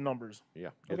least get so, some numbers. Yeah,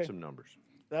 Okay. get some numbers.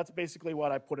 That's basically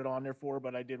what I put it on there for,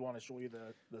 but I did want to show you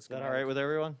the Is that all right schematics. with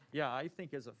everyone? Yeah, I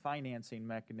think as a financing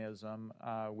mechanism,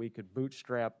 we could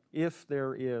bootstrap, if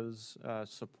there is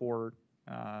support,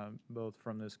 both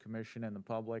from this commission and the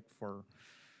public for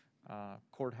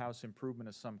courthouse improvement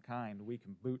of some kind, we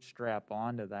can bootstrap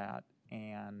onto that,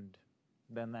 and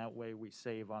then that way we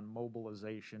save on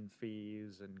mobilization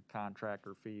fees and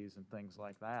contractor fees and things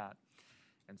like that.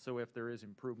 And so if there is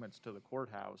improvements to the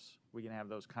courthouse, we can have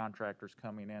those contractors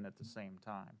coming in at the same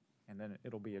time, and then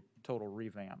it'll be a total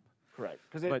revamp. Correct.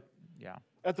 Because But, yeah.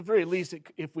 at the very least,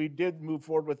 if we did move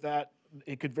forward with that,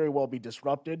 it could very well be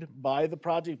disrupted by the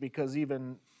project, because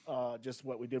even just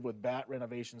what we did with bat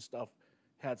renovation stuff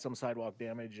had some sidewalk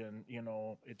damage, and, you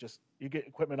know, it just, you get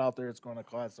equipment out there, it's going to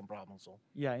cause some problems, so.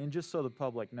 Yeah, and just so the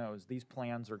public knows, these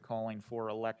plans are calling for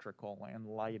electrical and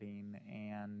lighting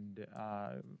and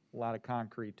a lot of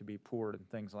concrete to be poured and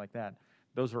things like that.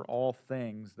 Those are all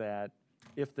things that,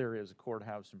 if there is a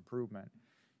courthouse improvement,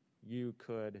 you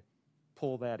could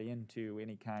pull that into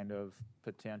any kind of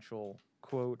potential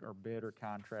quote or bid or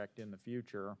contract in the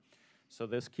future. So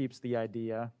this keeps the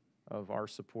idea of our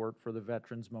support for the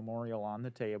Veterans Memorial on the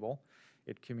table.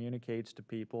 It communicates to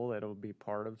people that it'll be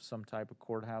part of some type of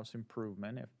courthouse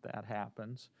improvement if that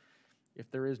happens. If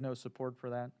there is no support for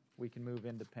that, we can move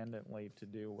independently to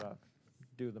do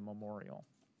the memorial.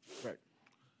 Right.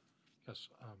 Yes,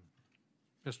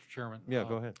 Mr. Chairman. Yeah,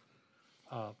 go ahead.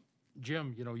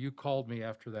 Jim, you know, you called me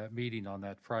after that meeting on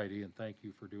that Friday, and thank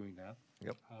you for doing that.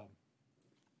 Yep.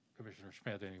 Commissioner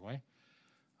Schmidt, anyway.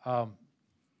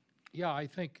 Yeah, I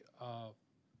think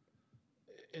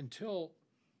until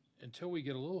we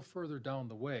get a little further down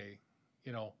the way,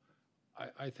 you know,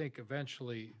 I think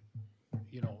eventually,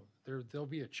 you know, there'll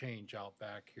be a change out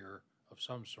back here of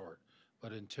some sort.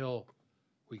 But until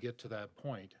we get to that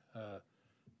point,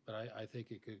 but I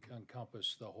think it could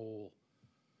encompass the whole,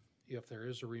 if there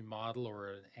is a remodel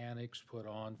or an annex put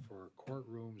on for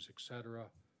courtrooms, et cetera,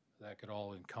 that could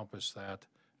all encompass that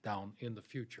down in the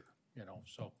future, you know,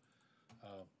 so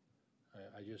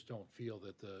I just don't feel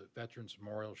that the Veterans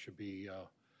Memorial should be,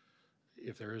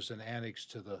 if there is an annex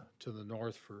to the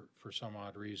north for some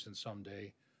odd reason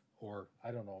someday, or,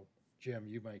 I don't know, Jim,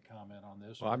 you may comment on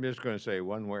this. Well, I'm just going to say,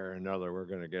 one way or another, we're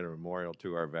going to get a memorial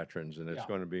to our veterans, and it's Yeah.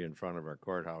 going to be in front of our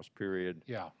courthouse, period.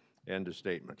 Yeah, End of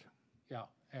statement. yeah,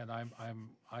 and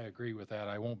I agree with that.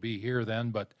 I won't be here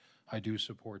then, but I do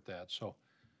support that, so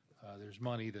there's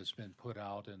money that's been put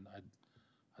out, and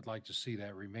I'd like to see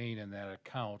that remain in that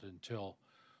account until,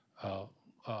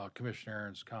 Commissioner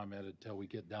Aaron's commented, until we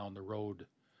get down the road.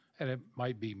 And it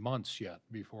might be months yet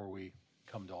before we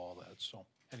come to all that. So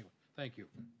anyway, thank you.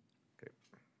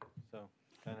 So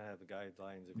kind of have the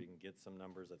guidelines. If you can get some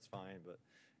numbers, that's fine, but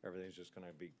everything's just going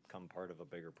to become part of a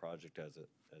bigger project as it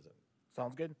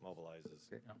Sounds good. mobilizes.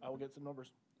 I will get some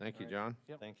numbers. Thank you, John.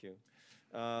 Thank you.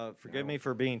 Forgive me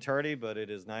for being tardy, but it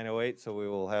is 9:08, so we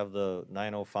will have the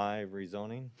 9:05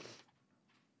 rezoning.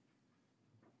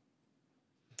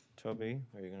 Toby,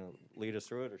 are you going to lead us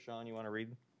through it, or Sean, you want to read?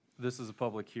 This is a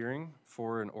public hearing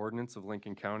for an ordinance of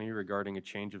Lincoln County regarding a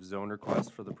change of zone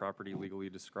request for the property legally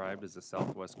described as the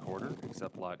southwest quarter,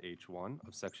 except Lot H1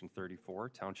 of Section 34,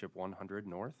 Township 100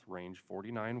 North, Range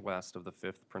 49 west of the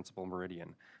 5th Principal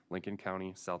Meridian, Lincoln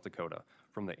County, South Dakota,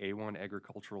 from the A1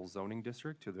 Agricultural Zoning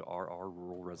District to the RR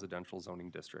Rural Residential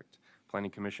Zoning District.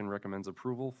 Planning Commission recommends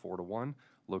approval 4-1.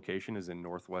 Location is in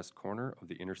northwest corner of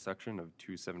the intersection of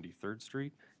 273rd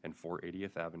Street and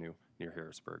 480th Avenue near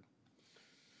Harrisburg.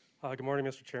 Good morning,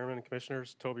 Mr. Chairman and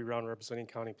Commissioners. Toby Brown representing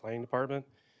County Planning Department.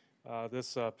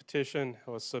 This petition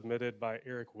was submitted by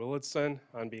Eric Willardson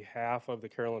on behalf of the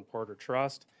Carolyn Porter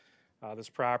Trust. This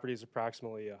property is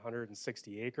approximately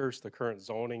 160 acres. The current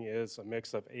zoning is a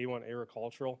mix of A1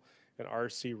 agricultural and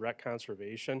RC rec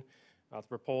conservation. The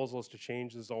proposal is to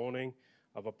change the zoning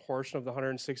of a portion of the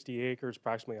 160 acres,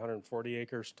 approximately 140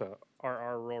 acres, to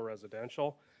RR rural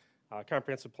residential.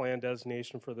 Comprehensive plan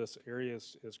designation for this area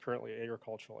is currently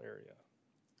agricultural area.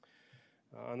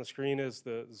 On the screen is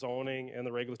the zoning and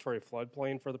the regulatory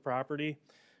floodplain for the property.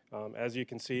 As you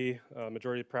can see,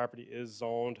 majority of the property is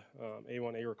zoned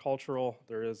A1 agricultural.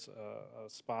 There is a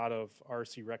spot of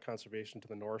RC rec conservation to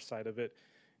the north side of it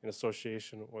in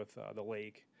association with the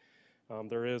lake.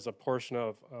 There is a portion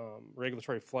of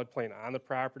regulatory floodplain on the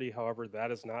property. However,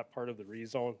 that is not part of the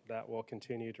rezone. That will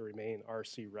continue to remain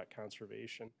RC rec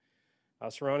conservation.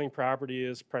 Surrounding property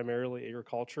is primarily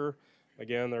agriculture.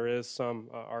 Again, there is some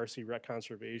RC rec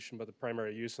conservation, but the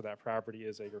primary use of that property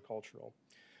is agricultural.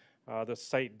 The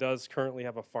site does currently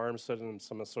have a farmstead and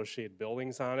some associated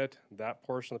buildings on it. That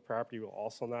portion of the property will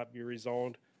also not be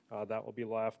rezoned. That will be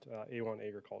left A1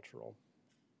 agricultural.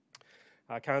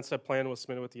 Concept plan was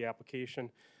submitted with the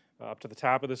application. Up to the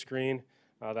top of the screen,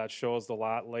 that shows the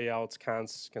lot layouts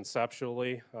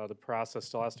conceptually. The process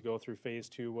still has to go through phase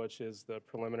 2, which is the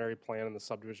preliminary plan and the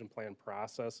subdivision plan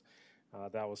process.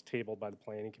 That was tabled by the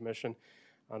Planning Commission.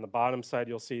 On the bottom side,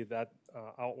 you'll see that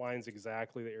outlines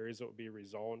exactly the areas that would be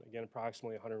rezoned. Again,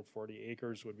 approximately 140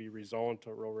 acres would be rezoned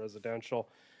to rural residential.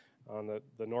 On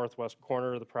the northwest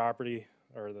corner of the property,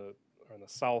 or on the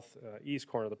southeast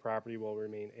corner of the property, will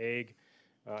remain ag,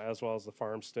 as well as the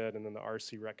farmstead, and then the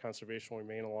RC rec conservation will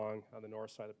remain along on the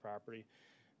north side of the property.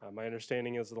 My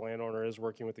understanding is the landowner is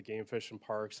working with the Game Fish and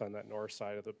Parks on that north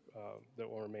side of that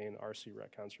will remain RC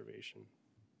rec conservation.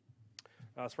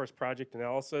 As far as project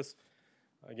analysis,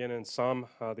 again, in sum,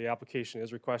 the application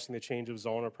is requesting the change of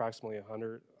zone approximately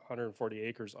 140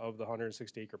 acres of the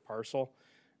 160-acre parcel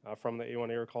from the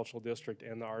A1 Agricultural District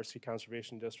and the RC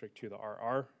Conservation District to the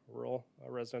RR, Rural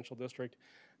Residential District.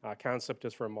 Concept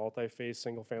is for a multi-phase,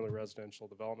 single-family residential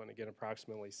development, again,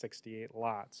 approximately 68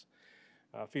 lots.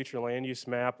 Future land use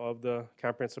map of the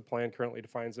comprehensive plan currently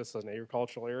defines this as an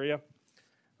agricultural area.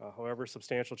 However,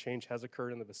 substantial change has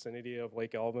occurred in the vicinity of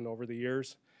Lake Elvin over the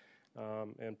years.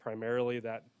 And primarily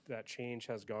that change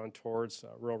has gone towards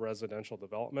rural residential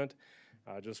development.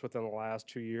 Just within the last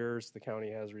 2 years, the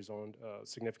county has rezoned a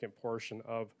significant portion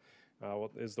of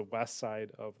what is the west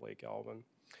side of Lake Elvin.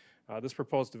 This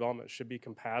proposed development should be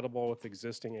compatible with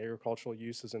existing agricultural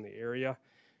uses in the area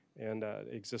and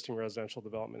existing residential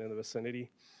development in the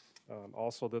vicinity.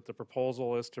 Also, that the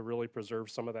proposal is to really preserve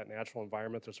some of that natural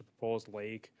environment. There's a proposed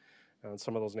lake and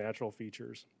some of those natural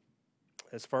features.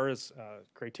 As far as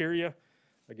criteria,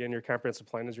 again, your comprehensive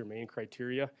plan is your main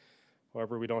criteria.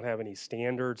 However, we don't have any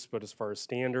standards, but as far as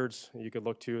standards, you could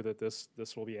look to that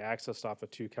this will be accessed off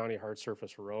of 2 county hard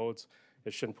surface roads.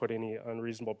 It shouldn't put any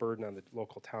unreasonable burden on the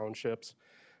local townships,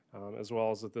 as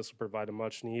well as that this will provide a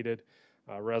much needed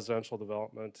residential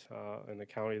development in the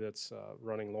county that's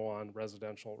running low on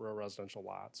rural residential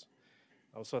lots.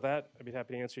 So with that, I'd be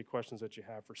happy to answer any questions that you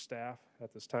have for staff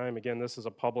at this time. Again, this is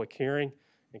a public hearing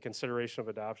in consideration of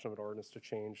adoption of an ordinance to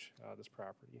change this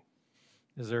property.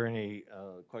 Is there any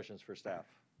questions for staff?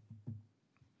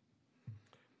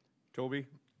 Toby,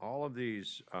 all of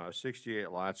these 68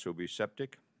 lots will be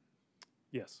septic?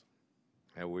 Yes.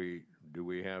 Do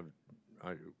we have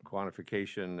a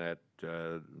quantification that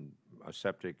a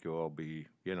septic will be,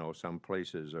 some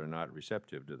places are not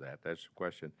receptive to that? That's the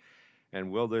question.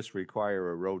 And will this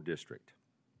require a road district?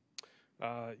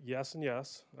 Yes and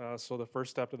yes. So the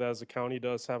first step to that is the county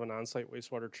does have an on-site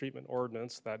wastewater treatment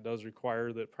ordinance that does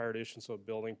require that prior to issuance of a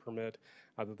building permit,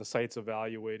 that the site's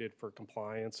evaluated for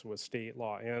compliance with state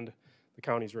law and the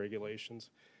county's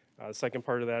regulations. The second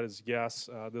part of that is yes,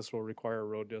 this will require a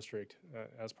road district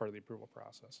as part of the approval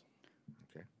process.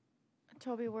 Okay.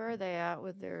 Toby, where are they at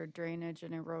with their drainage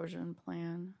and erosion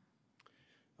plan?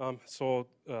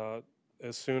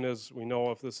 As soon as we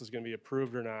know if this is going to be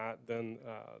approved or not, then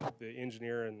the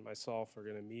engineer and myself are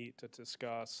going to meet to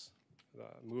discuss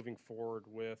moving forward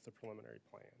with the preliminary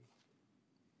plan.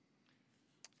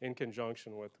 In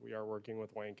conjunction with, we are working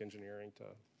with Wank Engineering to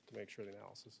make sure the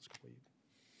analysis is complete.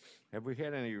 Have we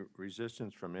had any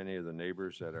resistance from any of the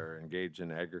neighbors that are engaged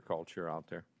in agriculture out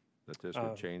there, that this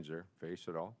would change their face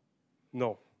at all?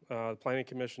 No. The Planning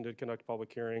Commission did conduct a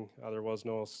public hearing. There was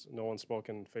no one spoke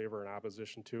in favor or in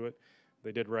opposition to it.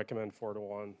 They did recommend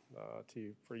 4-1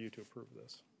 for you to approve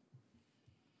this.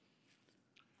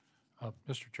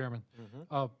 Mr. Chairman,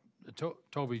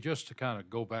 Toby, just to kind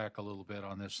of go back a little bit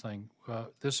on this thing,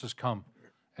 this has come,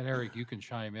 and Eric, you can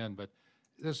chime in, but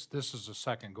this is the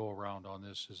second go-around on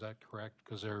this. Is that correct?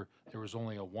 Because there was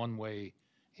only a one-way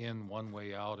in,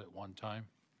 one-way out at one time.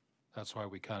 That's why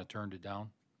we kind of turned it down.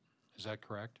 Is that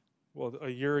correct? Well, a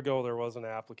year ago, there was an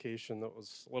application that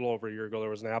was, a little over a year ago, there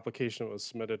was an application that was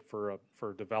submitted for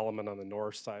development on the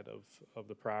north side of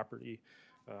the property.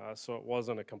 So it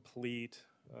wasn't a complete,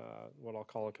 what I'll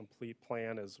call a complete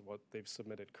plan is what they've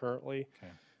submitted currently.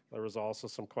 Okay. There was also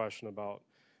some question about,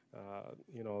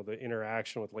 the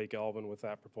interaction with Lake Elvin with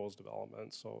that proposed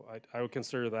development. So I would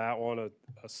consider that one a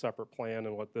separate plan,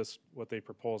 and what they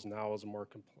propose now is a more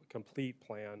complete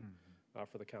plan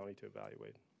for the county to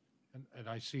evaluate. And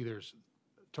I see there's,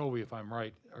 Toby, if I'm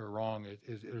right or wrong,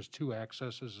 there's 2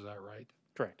 accesses, is that right?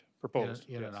 Correct. Proposed.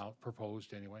 In yes. and out,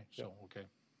 proposed anyway, so, Yep. okay.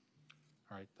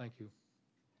 All right, thank you.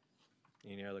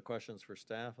 Any other questions for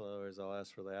staff? Otherwise, I'll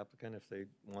ask for the applicant if they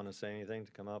want to say anything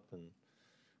to come up and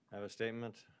have a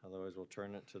statement. Otherwise, we'll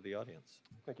turn it to the audience.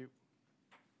 Thank you.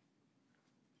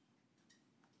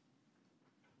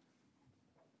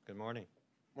 Good morning.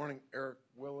 Morning, Eric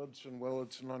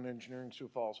Willitson on Engineering Sioux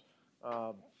Falls.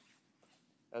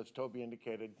 As Toby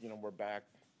indicated, you know, we're back.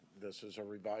 This is a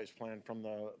revised plan from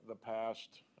the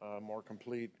past, more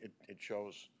complete. It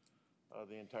shows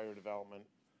the entire development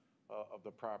of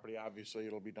the property. Obviously,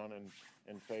 it'll be done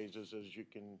in phases, as you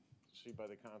can see by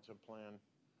the concept plan.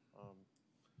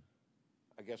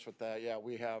 I guess with that, yeah,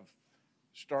 we have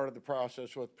started the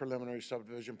process with preliminary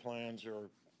subdivision plans. They're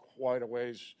quite a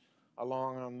ways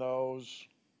along on those.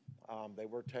 They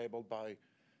were tabled by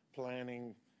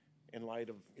planning in light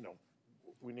of, you know,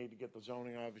 we need to get the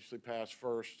zoning obviously passed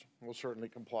first. We'll certainly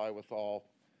comply with all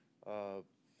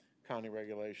county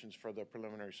regulations for the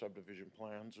preliminary subdivision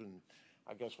plans. And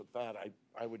I guess with that,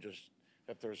 I would just,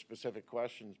 if there's specific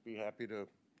questions, be happy to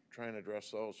try and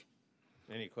address those.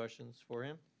 Any questions for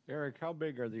him? Eric, how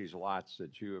big are these lots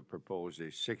that you have proposed,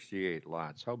 these 68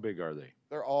 lots? How big are they?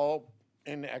 They're all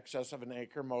in excess of an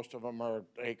acre. Most of them are an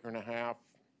acre and a half.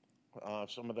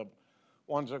 Some of the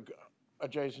ones are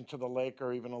adjacent to the lake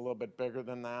are even a little bit bigger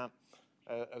than that,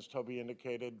 as Toby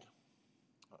indicated.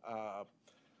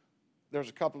 There's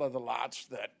a couple of the lots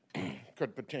that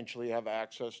could potentially have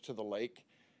access to the lake,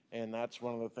 and that's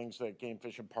one of the things that Game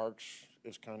Fish and Parks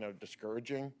is kind of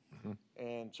discouraging.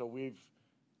 And so we've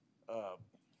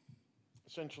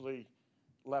essentially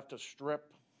left a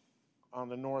strip on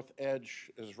the north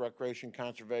edge as recreation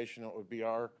conservation. It would be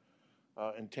our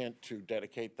intent to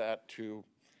dedicate that to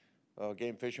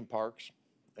Game Fish and Parks,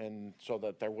 and so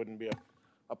that there wouldn't be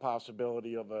a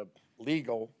possibility of a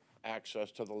legal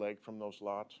access to the lake from those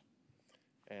lots.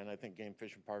 And I think Game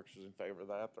Fish and Parks is in favor of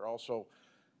that. They're also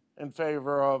in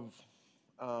favor of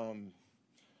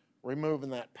removing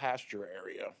that pasture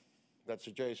area that's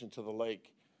adjacent to the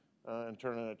lake and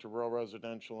turning it to rural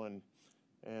residential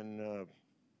and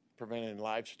preventing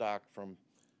livestock from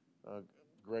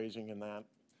grazing in that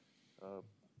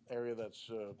area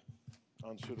that's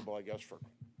unsuitable, I guess, for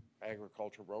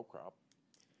agriculture row crop.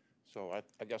 So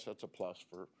I guess that's a plus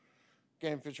for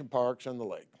Game Fish and Parks and the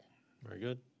lake. Very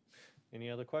good. Any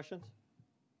other questions?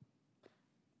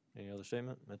 Any other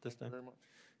statement at this time? Very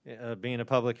much. Being a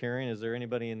public hearing, is there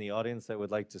anybody in the audience that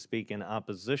would like to speak in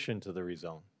opposition to the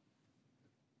rezone?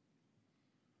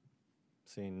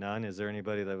 Seeing none, is there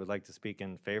anybody that would like to speak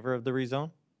in favor of the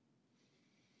rezone?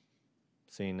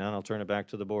 Seeing none, I'll turn it back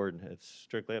to the board. It's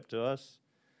strictly up to us.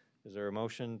 Is there a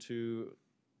motion to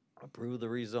approve the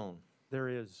rezone? There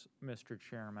is, Mr.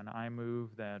 Chairman. I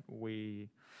move that we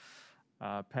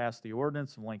pass the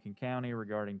ordinance of Lincoln County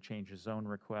regarding change of zone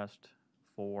request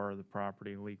for the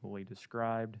property legally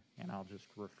described, and I'll just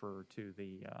refer to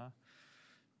the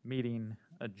meeting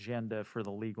agenda for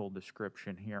the legal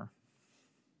description here.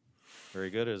 Very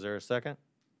good. Is there a second?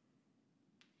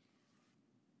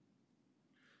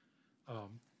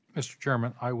 Mr.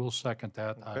 Chairman, I will second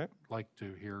that. Okay. I'd like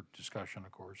to hear discussion,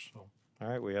 of course, so. All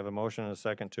right, we have a motion and a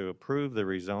second to approve the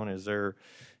rezone. Is there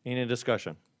any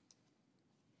discussion?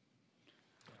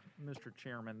 Mr.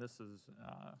 Chairman, this is,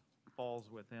 falls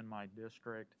within my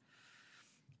district.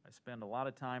 I spend a lot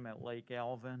of time at Lake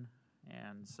Alvin,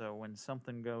 and so when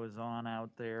something goes on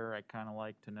out there, I kind of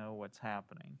like to know what's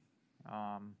happening.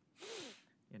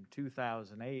 In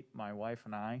 2008, my wife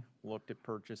and I looked at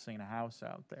purchasing a house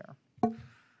out there.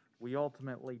 We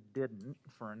ultimately didn't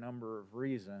for a number of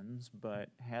reasons, but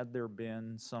had there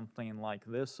been something like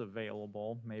this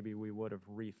available, maybe we would have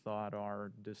rethought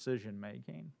our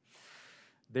decision-making.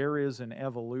 There is an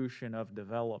evolution of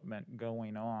development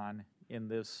going on in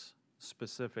this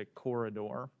specific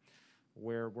corridor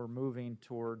where we're moving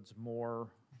towards more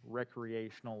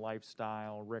recreational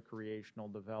lifestyle, recreational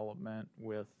development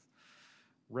with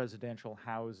residential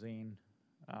housing,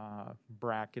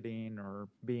 bracketing, or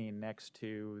being next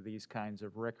to these kinds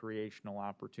of recreational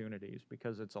opportunities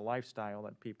because it's a lifestyle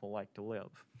that people like to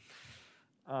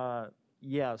live.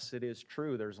 Yes, it is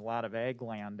true, there's a lot of ag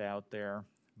land out there,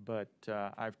 but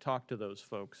I've talked to those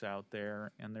folks out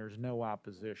there and there's no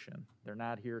opposition. They're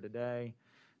not here today.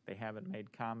 They haven't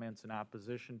made comments in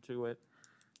opposition to it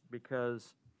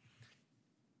because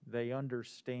they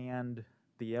understand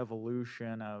the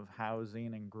evolution of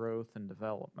housing and growth and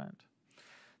development.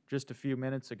 Just a few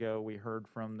minutes ago, we heard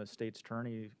from the state's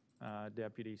attorney,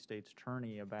 deputy state's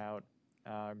attorney, about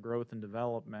growth and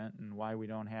development and why we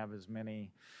don't have as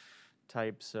many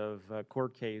types of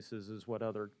court cases as what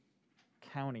other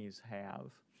counties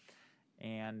have.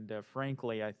 And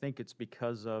frankly, I think it's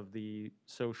because of the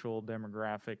social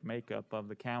demographic makeup of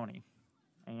the county.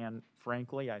 And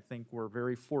frankly, I think we're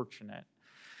very fortunate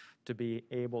to be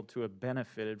able to have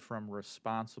benefited from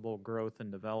responsible growth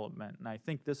and development. And I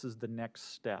think this is the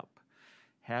next step.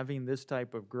 Having this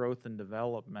type of growth and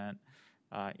development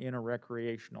in a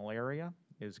recreational area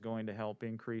is going to help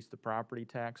increase the property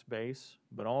tax base,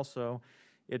 but also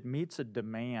it meets a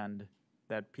demand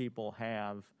that people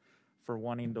have for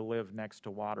wanting to live next to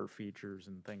water features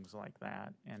and things like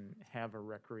that and have a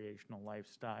recreational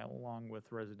lifestyle along with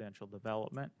residential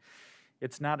development.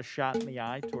 It's not a shot in the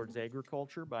eye towards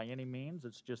agriculture by any means,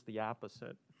 it's just the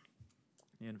opposite.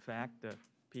 In fact, the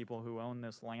people who own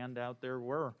this land out there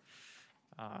were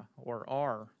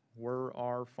our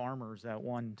farmers at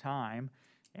one time,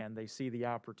 and they see the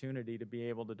opportunity to be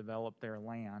able to develop their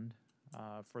land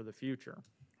for the future.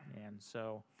 And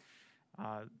so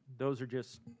those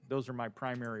are my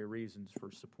primary reasons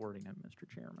for supporting it, Mr.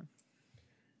 Chairman.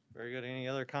 Very good. Any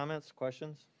other comments,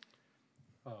 questions?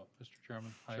 Mr.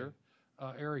 Chairman? Sure.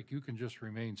 Eric, you can just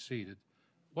remain seated.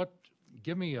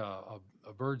 Give me a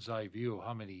bird's eye view of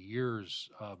how many years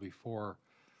before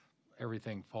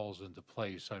everything falls into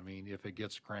place. I mean, if it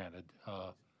gets granted,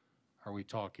 are we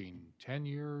talking 10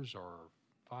 years or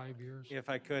 5 years? If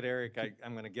I could, Eric,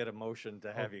 I'm going to get a motion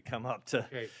to have you come up to,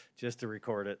 Okay. just to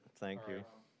record it. Thank you.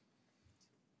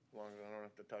 As long as I don't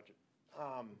have to touch it.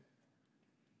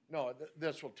 No,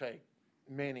 this will take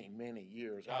many, many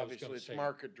years. I was Obviously, gonna it's say-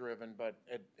 market-driven, but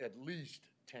at least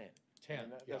 10. 10,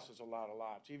 And yeah. this is a lot of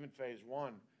lots. Even Phase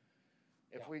 1,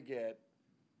 if we get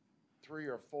 3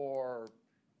 or 4,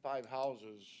 5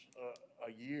 houses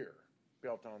a year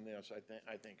built on this,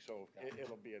 I think so.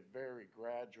 It'll be a very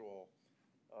gradual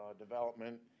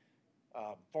development.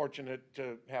 Fortunate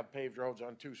to have paved roads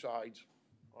on 2 sides,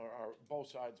 or both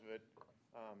sides of it.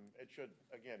 It should,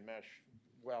 again, mesh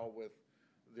well with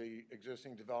the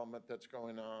existing development that's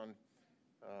going on,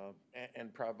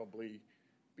 and probably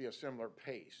be a similar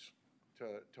pace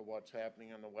to what's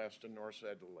happening on the west and north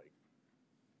side of the lake.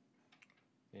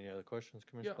 Any other questions,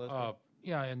 Commissioner Yeah, Plasky?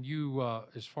 yeah, and you,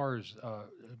 as far as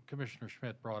Commissioner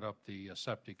Schmidt brought up the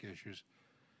septic issues,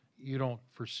 you don't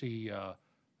foresee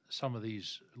some of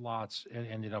these lots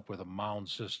ending up with a mound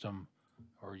system,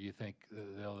 or you think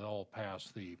they'll all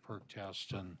pass the perk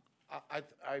test and,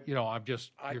 you know, I'm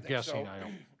just, I you're think so. guessing, I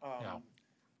don't, yeah.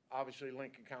 Obviously,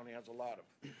 Lincoln County has a lot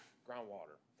of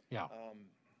groundwater. Yeah.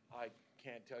 I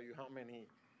can't tell you how many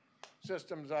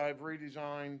systems I've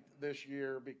redesigned this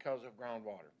year because of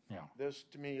groundwater. Yeah. This,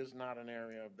 to me, is not an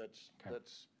area that's Okay.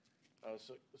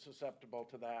 susceptible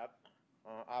to that.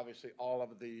 Obviously, all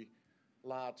of the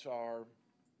lots are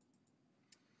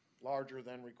larger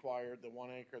than required, the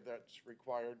 1 acre that's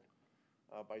required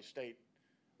by state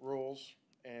rules.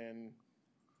 And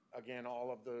again,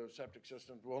 all of the septic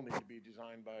systems will need to be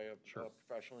designed by a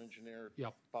professional engineer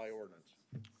Yep. by ordinance.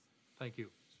 Thank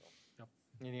you.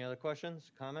 Any other questions,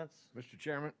 comments? Mr.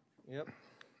 Chairman? Yep.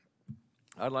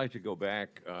 I'd like to go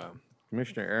back.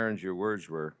 Commissioner Aaron's, your words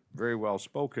were very well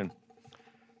spoken.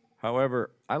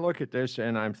 However, I look at this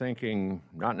and I'm thinking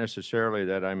not necessarily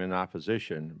that I'm in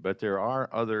opposition, but there are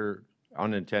other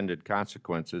unintended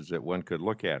consequences that one could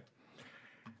look at.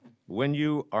 When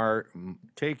you are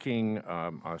taking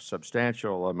a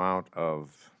substantial amount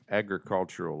of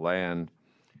agricultural land,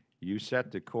 you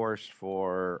set the course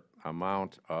for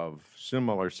amount of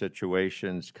similar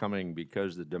situations coming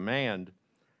because the demand,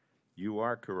 you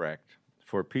are correct,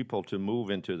 for people to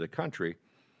move into the country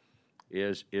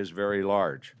is very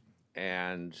large.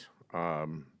 And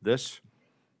this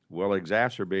will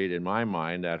exacerbate, in my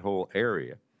mind, that whole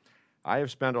area. I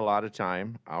have spent a lot of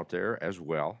time out there as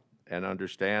well and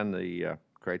understand the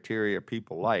criteria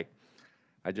people like.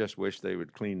 I just wish they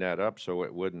would clean that up so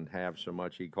it wouldn't have so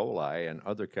much E. coli and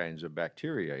other kinds of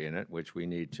bacteria in it, which we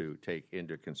need to take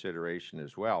into consideration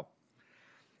as well.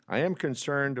 I am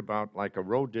concerned about, like a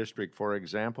road district, for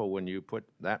example, when you put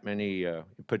that many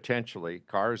potentially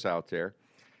cars out there,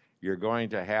 you're going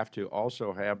to have to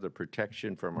also have the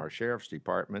protection from our sheriff's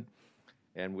department,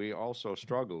 and we also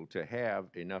struggle to have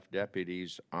enough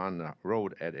deputies on the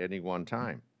road at any one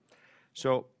time.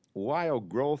 So while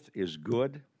growth is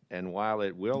good, and while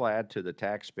it will add to the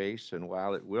tax base, and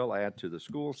while it will add to the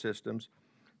school systems,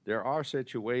 there are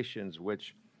situations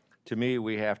which, to me,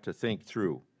 we have to think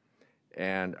through.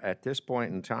 And at this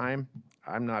point in time,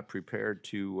 I'm not prepared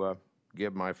to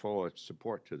give my full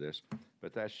support to this,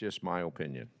 but that's just my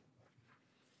opinion.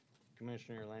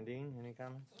 Commissioner Landine, any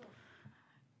comments?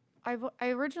 I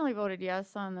originally voted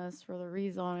yes on this for the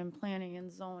rezone and planning and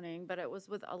zoning, but it was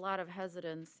with a lot of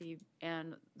hesitancy.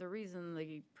 And the reason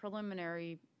the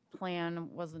preliminary plan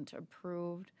wasn't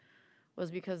approved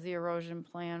was because the erosion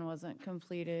plan wasn't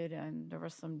completed and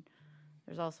there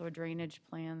There's also a drainage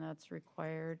plan that's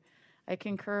required. I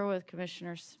concur with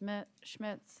Commissioner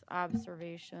Schmidt's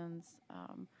observations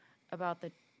about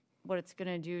what it's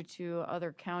gonna do to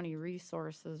other county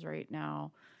resources right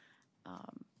now.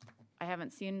 I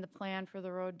haven't seen the plan for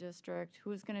the road district.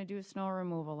 Who's gonna do snow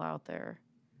removal out there?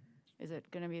 Is it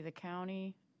gonna be the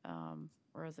county,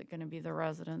 or is it gonna be the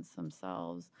residents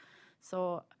themselves?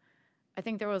 So I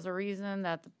think there was a reason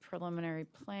that the preliminary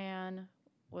plan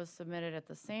was submitted at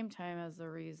the same time as the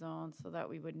rezone, so that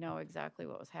we would know exactly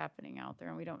what was happening out there,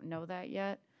 and we don't know that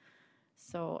yet.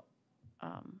 So,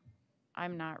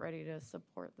 I'm not ready to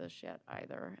support this yet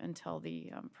either, until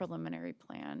the preliminary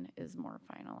plan is more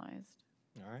finalized.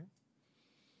 All right.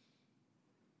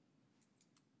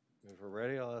 If we're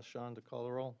ready, I'll ask Sean to call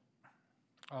the roll.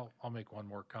 I'll make one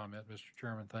more comment, Mr.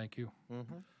 Chairman, thank you.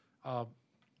 Mm-hmm.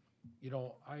 You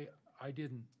know, I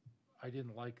didn't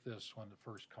like this when it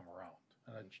first come around.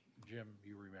 Jim,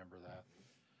 you remember that.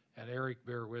 And Eric,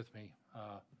 bear with me.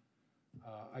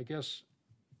 I guess,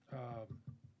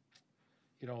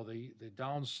 you know, the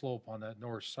downslope on that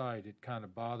north side, it kind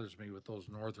of bothers me with those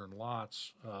northern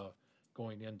lots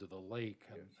going into the lake.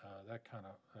 And that kind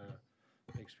of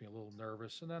makes me a little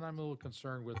nervous. And then I'm a little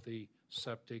concerned with the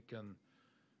septic and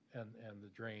the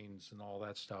drains and all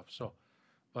that stuff. So,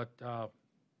 but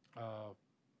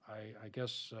I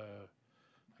guess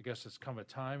it's come a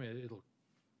time,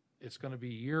 it's gonna be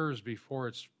years before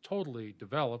it's totally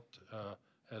developed,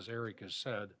 as Eric has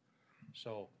said.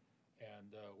 So,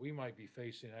 and we might be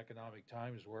facing economic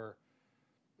times where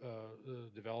the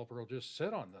developer will just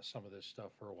sit on some of this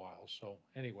stuff for a while. So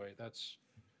anyway, that's,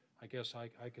 I guess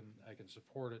I can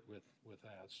support it with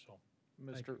that, so.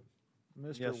 thank you.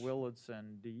 Mr. Yes.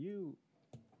 Willitson,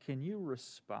 can you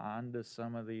respond to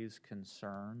some of these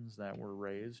concerns that were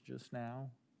raised just now?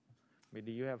 I mean,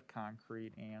 do you have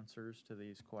concrete answers to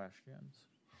these questions?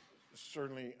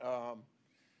 Certainly,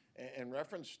 in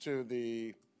reference to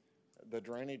the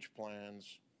drainage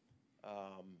plans,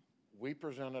 we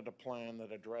presented a plan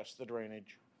that addressed the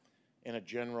drainage in a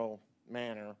general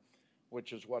manner,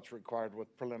 which is what's required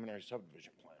with preliminary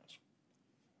subdivision plans.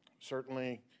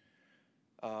 Certainly,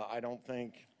 I don't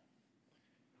think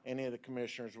any of the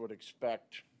commissioners would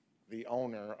expect the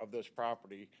owner of this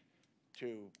property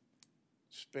to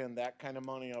spend that kind of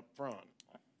money up front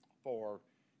for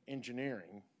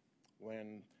engineering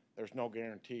when there's no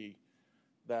guarantee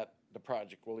that the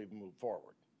project will even move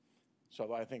forward.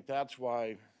 So I think that's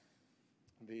why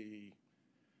the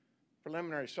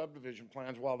preliminary subdivision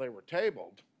plans, while they were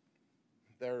tabled,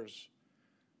 there's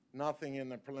nothing in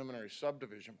the preliminary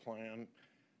subdivision plan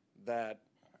that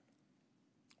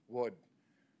would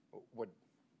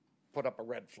put up a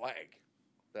red flag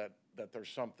that there's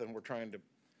something, we're trying to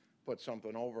put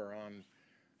something over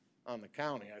on the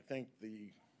county. I think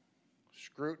the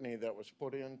scrutiny that was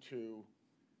put into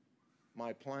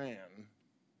my plan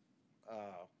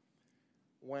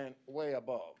went way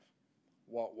above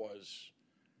what was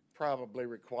probably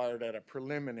required at a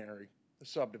preliminary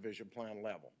subdivision plan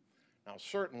level. Now,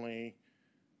 certainly,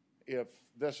 if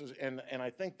this is, and I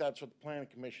think that's what the Planning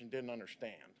Commission didn't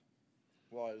understand,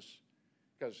 was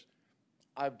because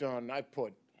I've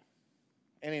put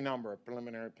any number of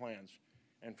preliminary plans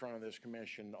in front of this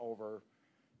commission over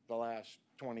the last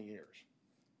 20 years.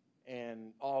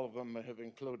 And all of them have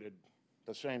included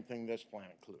the same thing this plan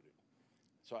included.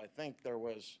 So I think there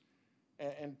was,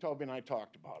 and Toby and I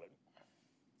talked about it.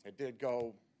 It did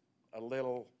go a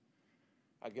little,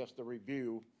 I guess the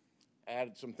review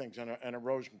added some things in an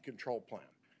erosion control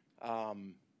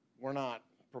plan. We're not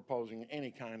proposing any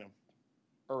kind of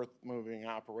earth-moving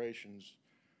operations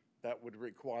that would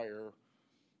require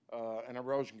an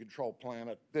erosion control plan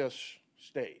at this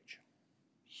stage.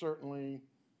 Certainly,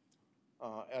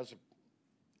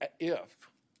 if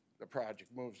the project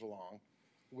moves along,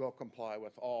 we'll comply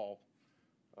with all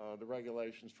the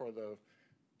regulations for the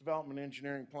development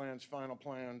engineering plans, final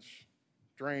plans,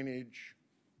 drainage,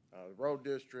 road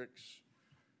districts.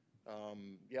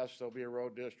 Yes, there'll be a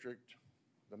road district.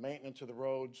 The maintenance of the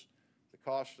roads, the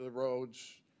cost of the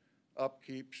roads,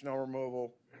 upkeep, snow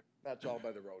removal, that's all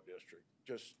by the road district,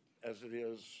 just as it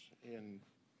is in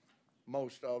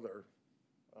most other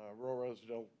rural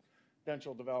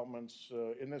residential developments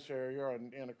in this area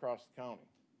and across the county.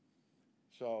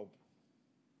 So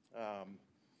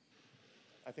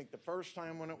I think the first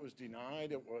time when it was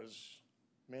denied, it was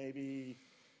maybe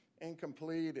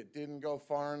incomplete. It didn't go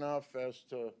far enough as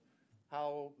to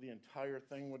how the entire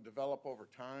thing would develop over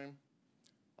time.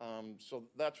 So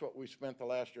that's what we spent the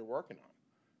last year working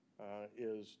on,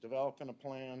 is developing a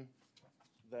plan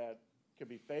that could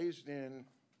be phased in.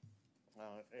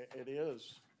 It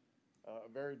is a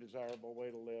very desirable way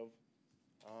to live.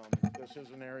 This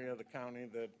is an area of the county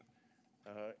that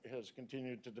has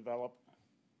continued to develop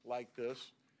like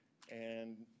this,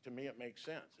 and to me, it makes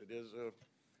sense. It is,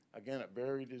 again, a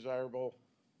very desirable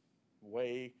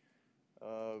way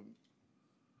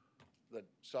that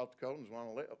South Dakotans want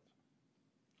to live.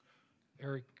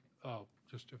 Eric,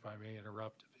 just if I may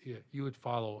interrupt, you would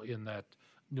follow in that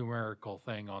numerical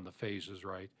thing on the phases,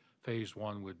 right? Phase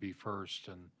 1 would be first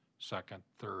and second,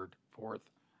 third, fourth.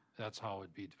 That's how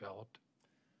it'd be developed?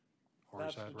 Or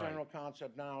is That's that the right? general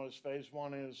concept now, is phase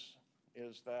 1 is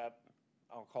that,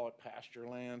 I'll call it pasture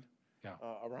land. Yeah.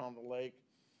 Around the lake.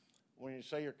 When you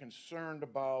say you're concerned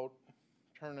about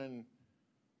turning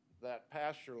that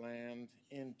pasture land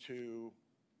into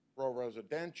rural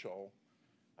residential,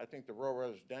 I think the rural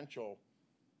residential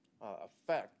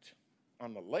effect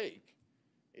on the lake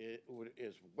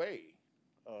is way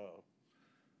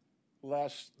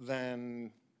less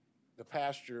than the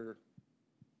pasture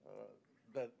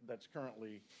that's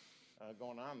currently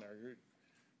going on there.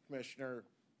 Commissioner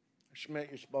Schmidt,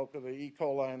 you spoke of the E.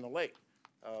 coli in the lake.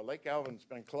 Lake Alvin's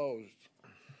been closed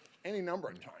any number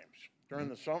of times during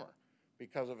the summer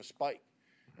because of a spike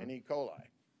in E. coli.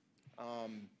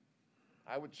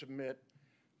 I would submit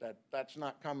that that's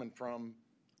not coming from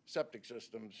septic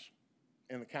systems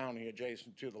in the county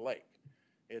adjacent to the lake.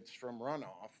 It's from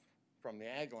runoff from the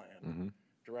ag land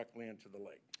directly into the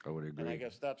lake. I would agree. And I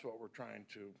guess that's what we're trying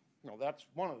to, that's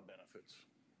one of the benefits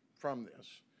from this,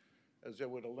 is it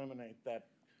would eliminate that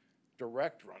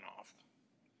direct runoff,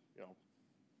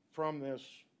 from this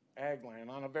ag land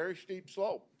on a very steep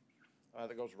slope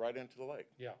that goes right into the lake.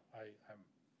 Yeah, I'm,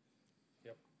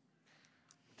 yep.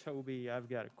 Toby, I've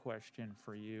got a question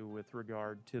for you with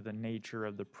regard to the nature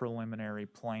of the preliminary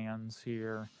plans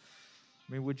here.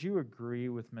 I mean, would you agree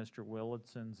with Mr.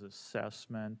 Willison's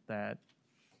assessment that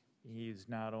he's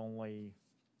not only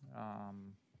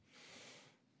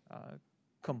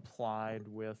complied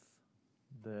with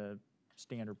the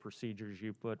standard procedures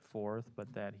you put forth,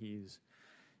 but that he's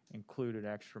included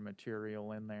extra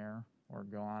material in there or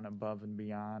gone above and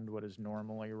beyond what is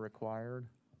normally required?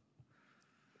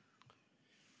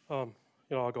 I'll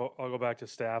go back to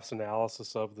staff's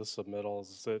analysis of the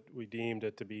submittals, that we deemed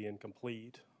it to be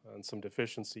incomplete and some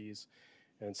deficiencies.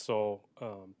 And so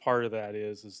part of that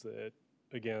is that,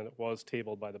 again, it was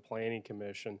tabled by the Planning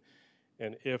Commission.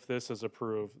 And if this is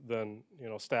approved, then,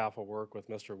 staff will work with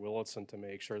Mr. Willitson to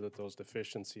make sure that those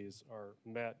deficiencies are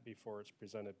met before it's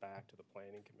presented back to the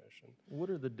Planning Commission.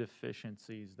 What are the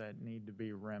deficiencies that need to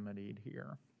be remedied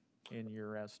here in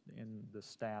in the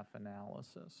staff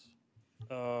analysis?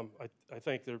 I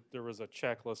think there was a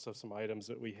checklist of some items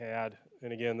that we had.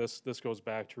 And again, this goes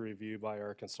back to review by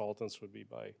our consultants, would be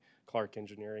by Clark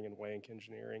Engineering and Wank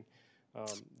Engineering.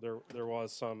 There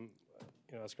was some,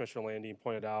 as Commissioner Landine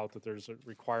pointed out, that there's a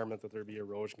requirement that there be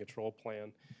erosion control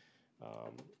plan.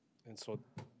 And so,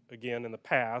 again, in the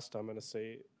past, I'm going to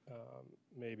say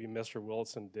maybe Mr.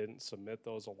 Wilson didn't submit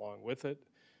those along with it.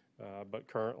 But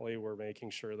currently, we're making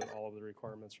sure that all of the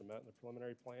requirements are met in the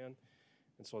preliminary plan.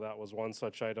 And so that was one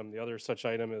such item. The other such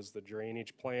item is the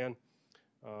drainage plan.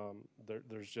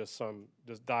 There's just some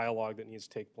dialogue that needs to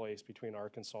take place between our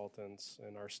consultants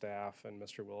and our staff and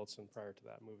Mr. Wilson prior to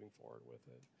that moving forward with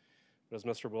it. But as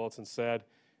Mr. Wilson said,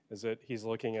 is that he's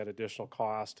looking at additional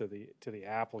costs to the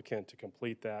applicant to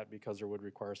complete that, because there would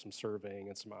require some surveying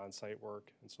and some on-site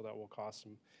work, and so that will cost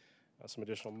some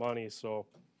additional money. So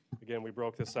again, we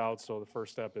broke this out. So the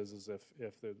first step is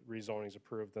if the rezoning is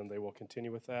approved, then they will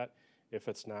continue with that. If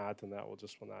it's not, then that will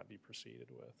not be proceeded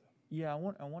with. Yeah, I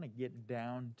want to get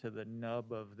down to the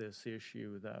nub of this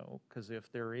issue, though, because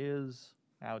if there is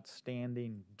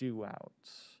outstanding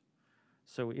due-outs,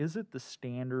 so is it the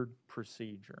standard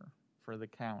procedure for the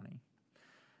county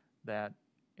that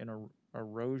an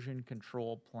erosion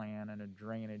control plan and a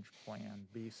drainage plan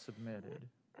be submitted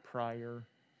prior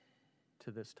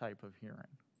to this type of hearing?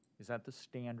 Is that the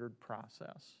standard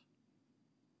process?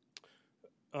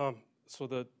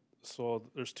 So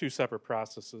there's two separate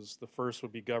processes. The first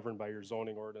would be governed by your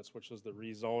zoning ordinance, which is the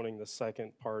rezoning. The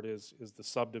second part is the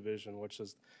subdivision, which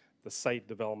is the site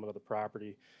development of the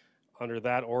property. Under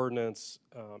that ordinance,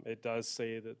 it does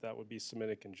say that would be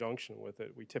submitted in conjunction with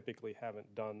it. We typically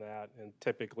haven't done that, and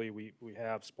typically we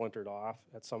have splintered off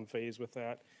at some phase with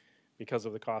that because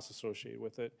of the costs associated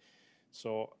with it.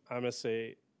 So I'm going to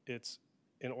say it's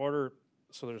in order.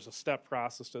 So there's a step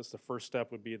process to this. The first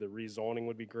step would be the rezoning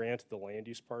would be granted, the land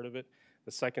use part of it.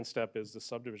 The second step is the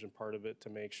subdivision part of it, to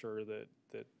make sure that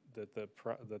the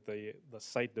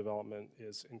site development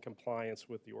is in compliance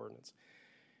with the ordinance.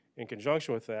 In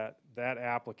conjunction with that, that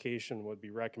application would be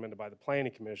recommended by the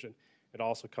Planning Commission. It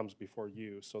also comes before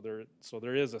you. So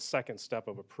there is a second step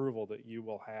of approval that you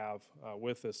will have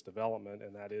with this development,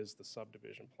 and that is the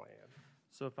subdivision plan.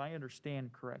 So if I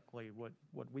understand correctly, what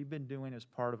we've been doing as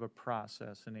part of a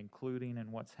process and including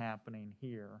in what's happening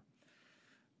here,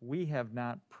 we have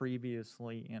not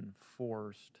previously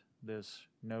enforced this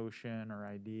notion or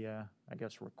idea, I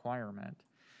guess requirement,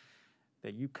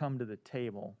 that you come to the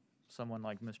table, someone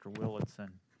like Mr. Willitson,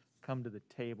 come to the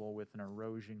table with an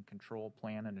erosion control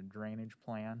plan and a drainage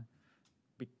plan,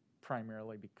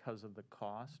 primarily because of the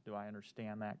cost. Do I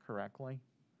understand that correctly?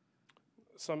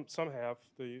 Some have.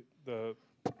 The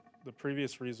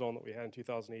previous rezone that we had in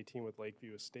 2018 with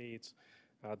Lakeview Estates,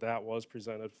 that was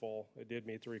presented full. It did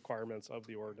meet the requirements of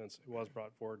the ordinance. It was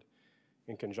brought forward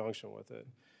in conjunction with it.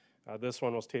 This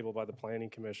one was tabled by the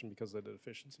Planning Commission because of the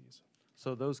deficiencies.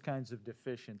 So those kinds of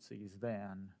deficiencies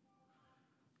then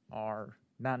are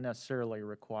not necessarily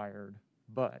required,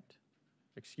 but,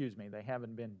 excuse me, they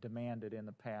haven't been demanded in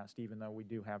the past, even though we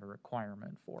do have a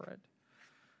requirement for it.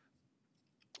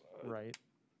 Right?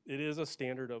 It is a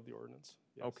standard of the ordinance.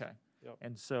 Yes. Okay. Yep.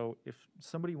 And so if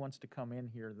somebody wants to come in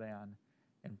here then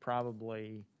and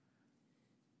probably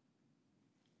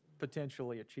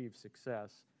potentially achieve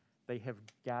success, they have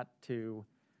got to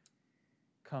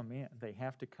come in, they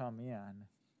have to come in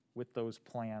with those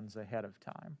plans ahead of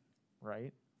time,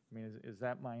 right? I mean, is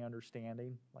that my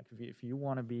understanding? Like if you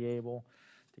want to be able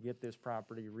to get this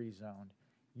property rezoned,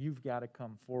 you've got to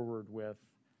come forward with,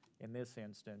 in this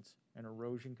instance, an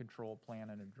erosion control plan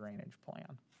and a drainage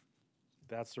plan.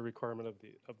 That's the requirement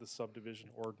of the subdivision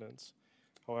ordinance.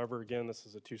 However, again, this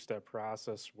is a two-step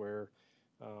process where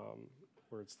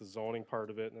it's the zoning part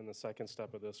of it, and then the second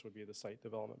step of this would be the site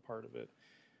development part of it.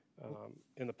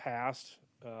 In the past,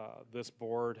 this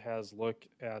board has looked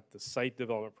at the site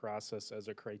development process as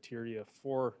a criteria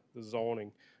for the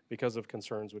zoning because of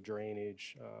concerns with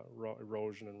drainage,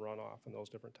 erosion and runoff and those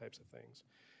different types of things.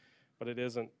 But it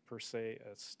isn't per se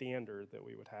a standard that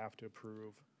we would have to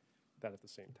approve that at the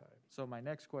same time. So my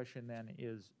next question then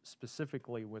is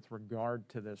specifically with regard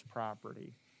to this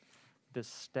property. Does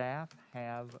staff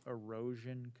have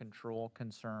erosion control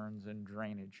concerns and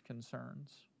drainage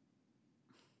concerns?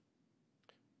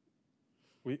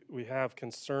 We have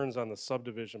concerns on the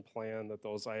subdivision plan that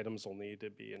those items will need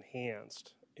to be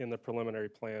enhanced in the preliminary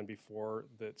plan before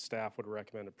that staff would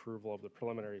recommend approval of the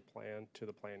preliminary plan to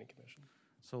the Planning Commission.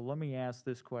 So let me ask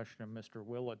this question of Mr.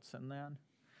 Willitson then.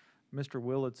 Mr.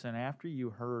 Willitson, after you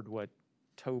heard what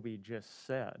Toby just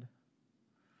said,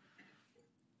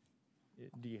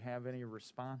 do you have any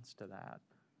response to that?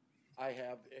 I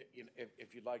have,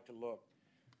 if you'd like to look,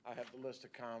 I have the list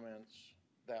of comments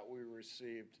that we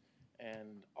received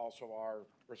and also our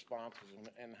responses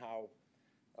and how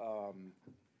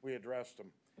we addressed them.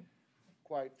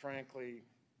 Quite frankly,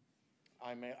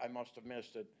 I must have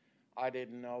missed it. I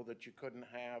didn't know that you couldn't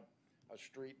have a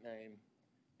street name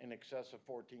in excess of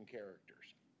 14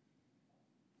 characters.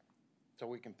 So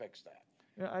we can fix that.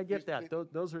 Yeah, I get that.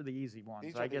 Those are the easy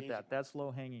ones. I get that. That's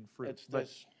low-hanging fruit.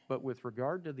 But with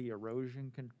regard to the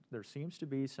erosion, there seems to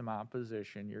be some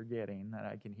opposition you're getting that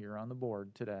I can hear on the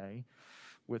board today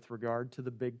with regard to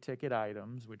the big-ticket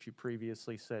items, which you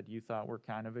previously said you thought were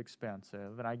kind of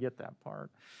expensive, and I get that part.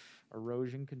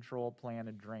 Erosion control plan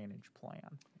and drainage plan.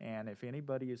 And if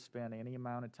anybody has spent any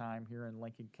amount of time here in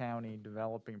Lincoln County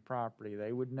developing property,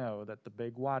 they would know that the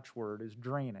big watchword is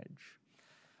drainage.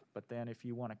 But then if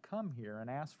you want to come here and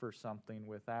ask for something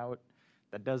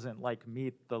that doesn't like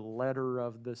meet the letter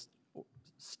of this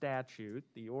statute,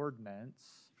 the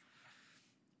ordinance,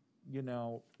 you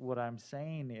know, what I'm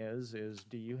saying is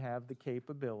do you have the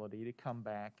capability to come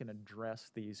back and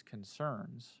address these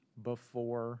concerns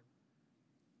before,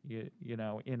 you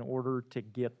know, in order to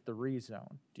get the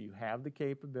rezone? Do you have the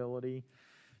capability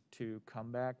to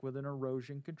come back with an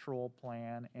erosion control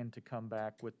plan and to come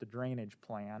back with the drainage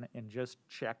plan and just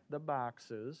check the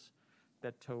boxes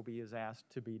that Toby has asked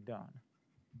to be done?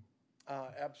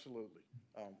 Absolutely.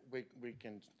 We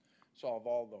can solve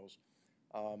all those.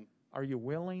 Are you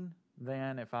willing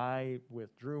then, if I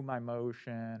withdrew my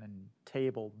motion and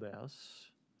tabled this,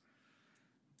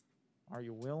 are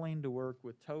you willing to work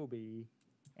with Toby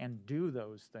and do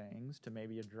those things to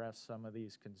maybe address some of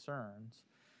these concerns?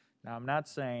 Now, I'm not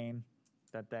saying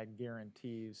that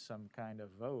guarantees some kind of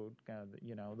vote.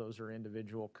 You know, those are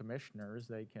individual commissioners.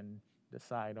 They can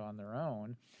decide on their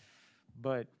own.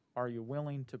 But are you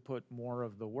willing to put more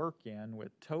of the work in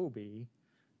with Toby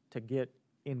to get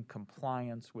in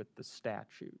compliance with the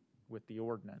statute, with the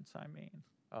ordinance, I mean,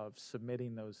 of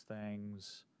submitting those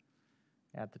things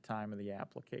at the time of the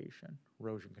application,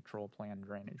 erosion control plan,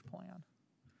 drainage plan.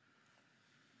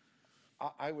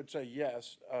 I would say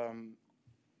yes.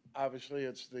 Obviously,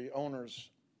 it's the owner's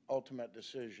ultimate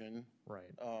decision. Right.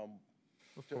 Of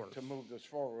To course. move this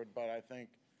forward, but I think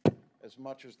as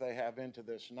much as they have into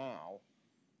this now,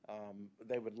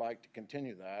 they would like to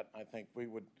continue that. I think we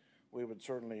would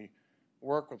certainly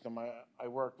work with them. I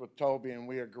worked with Toby and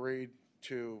we agreed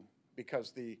to,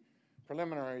 because the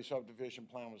preliminary subdivision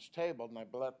plan was tabled, and I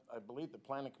believe the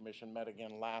planning commission met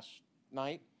again last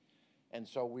night. And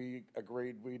so we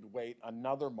agreed we'd wait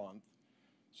another month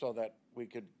so that we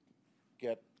could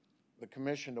get the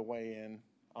commission to weigh in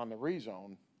on the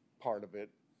rezone part of it.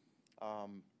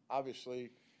 Obviously,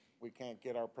 we can't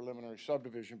get our preliminary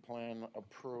subdivision plan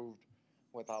approved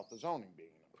without the zoning being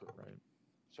approved. Right.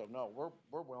 So no,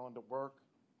 we're willing to work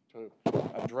to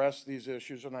address these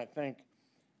issues, and I think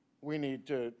we need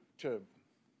to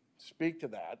speak to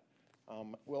that.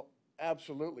 We'll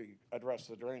absolutely address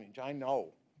the drainage. I know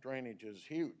drainage is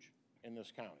huge in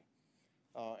this county,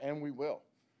 and we will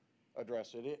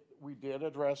address it. We did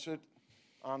address it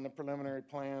on the preliminary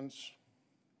plans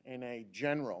in a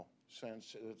general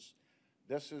sense.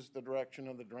 This is the direction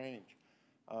of the drainage.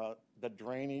 The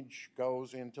drainage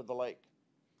goes into the lake.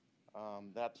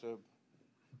 That's a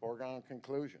foregone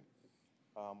conclusion.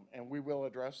 And we will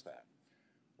address that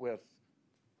with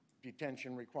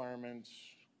detention requirements,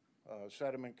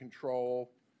 sediment control,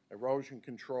 erosion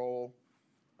control,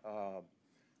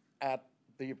 at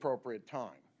the appropriate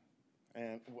time.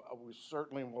 And we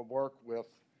certainly will work with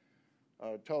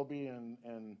Toby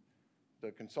and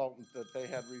the consultant that they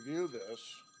had review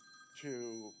this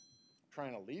to try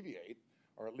and alleviate,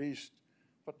 or at least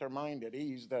put their mind at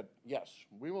ease that, yes,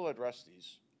 we will address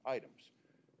these items.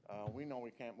 We know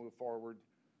we can't move forward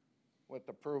with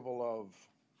approval of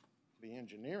the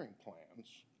engineering plans,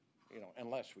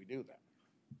 unless we do that.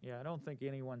 Yeah, I don't think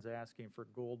anyone's asking for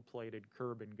gold-plated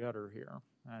curb and gutter here.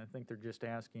 I think they're just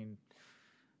asking,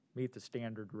 meet the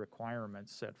standard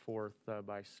requirements set forth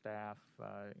by staff,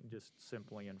 just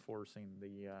simply enforcing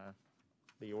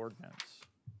the ordinance.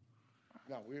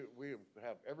 No, we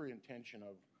have every intention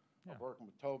of working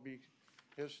with Toby,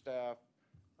 his staff,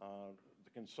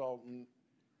 the consultant,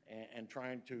 and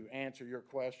trying to answer your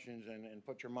questions and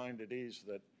put your mind at ease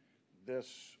that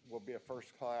this will be a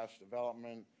first-class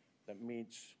development that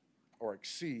meets or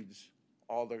exceeds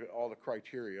all the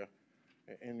criteria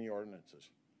in the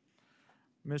ordinances.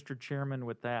 Mr. Chairman,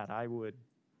 with that, I would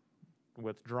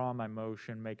withdraw my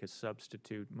motion, make a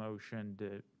substitute motion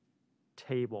to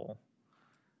table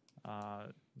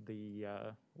the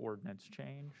ordinance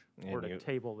change, or And to you-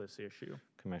 table this issue.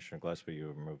 Commissioner Gillespie, you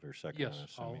remove your second, I'm Yes,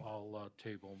 assuming. I'll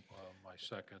table my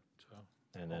second.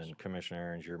 And then Commissioner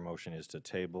Aaron's, your motion is to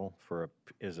table for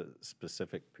is it a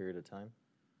specific period of time?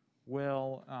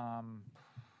 Well,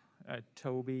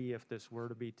 Toby, if this were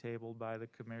to be tabled by the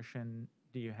commission,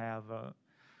 do you have a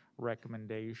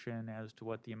recommendation as to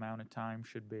what the amount of time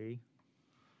should be?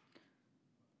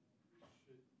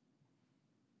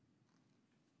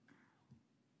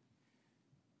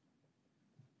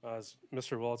 As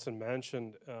Mr. Wilson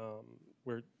mentioned,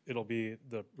 it'll be,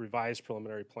 the revised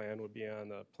preliminary plan would be on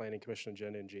the Planning Commission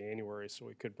agenda in January, so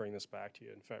we could bring this back to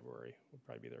you in February, would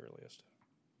probably be the earliest.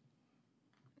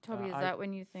 Toby, is that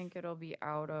when you think it'll be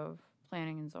out of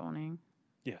planning and zoning?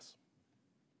 Yes.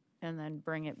 And then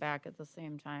bring it back at the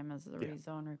same time as the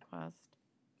rezone request?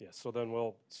 Yes, so then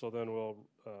we'll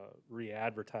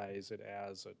re-advertise it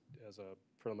as a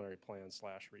preliminary plan /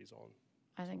 rezone.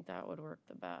 I think that would work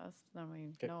the best. Then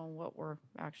we know what we're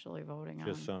actually voting on.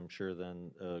 Just so I'm sure then,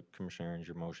 Commissioner Aaron's,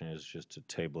 your motion is just to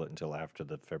table it until after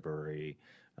the February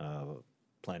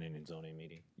planning and zoning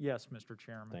meeting? Yes, Mr.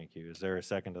 Chairman. Thank you. Is there a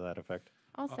second to that effect?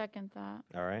 I'll second that.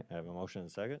 All right, I have a motion and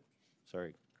a second.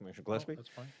 Sorry, Commissioner Gillespie? That's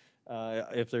fine.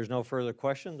 If there's no further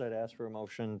questions, I'd ask for a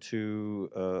motion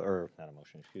to, or not a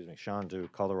motion, excuse me, Sean, to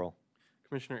call the roll.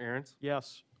 Commissioner Aaron's,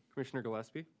 Yes. Commissioner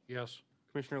Gillespie, Yes.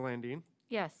 Commissioner Landine,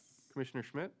 Yes. Commissioner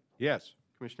Schmidt, Yes.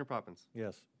 Commissioner Poppins.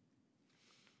 Yes.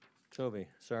 Toby,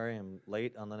 sorry I'm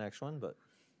late on the next one, but.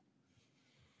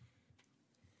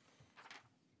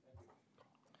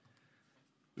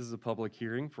 This is a public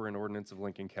hearing for an ordinance of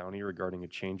Lincoln County regarding a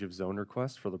change of zone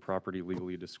request for the property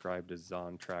legally described as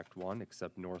Zon Tract 1,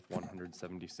 except north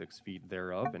 176 feet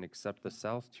thereof, and except the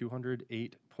south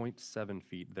 208.7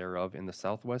 feet thereof in the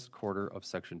southwest quarter of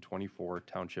Section 24,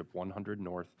 Township 100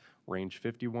 North, Range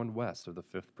 51 west of the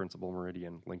 5th Principal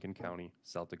Meridian, Lincoln County,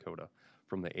 South Dakota,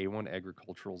 from the A1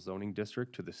 Agricultural Zoning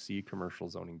District to the C Commercial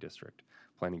Zoning District.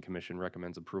 Planning Commission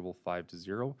recommends approval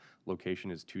 5-0.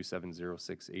 Location is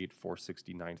 27068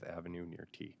 469th Avenue near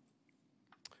T.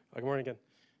 Good morning again.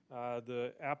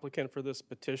 The applicant for this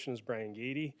petition is Brian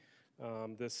Gady.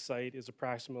 This site is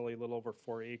approximately a little over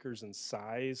 4 acres in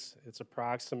size. It's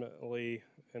approximately,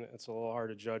 and it's a little hard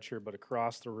to judge here, but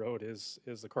across the road is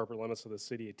the corporate limits of the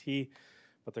city of T,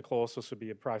 but the closest would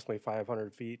be approximately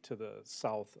 500 feet to the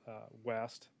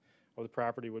southwest of the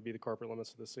property would be the corporate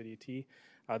limits of the city of T.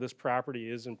 This property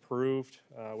is improved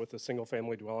with a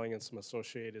single-family dwelling and some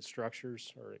associated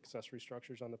structures or accessory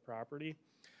structures on the property.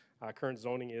 Current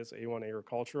zoning is A1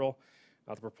 agricultural.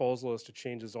 The proposal is to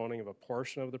change the zoning of a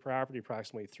portion of the property,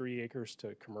 approximately 3 acres,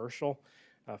 to commercial.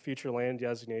 Future land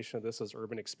designation of this is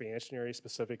urban expansion area,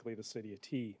 specifically the city of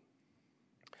T.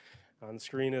 On the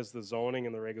screen is the zoning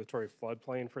and the regulatory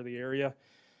floodplain for the area.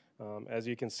 As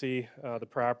you can see, the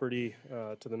property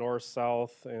to the north,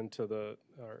 south, and to the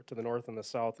north and the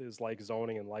south is like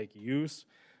zoning and like use.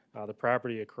 The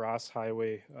property across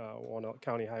County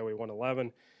Highway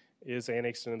 111 is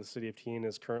annexed into the city of T and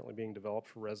is currently being developed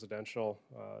for residential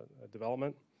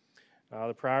development.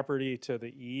 The property to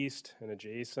the east and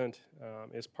adjacent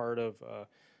is part of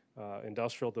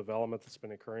industrial development that's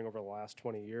been occurring over the last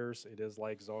 20 years. It is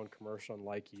like zone commercial and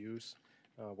like use,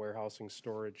 warehousing,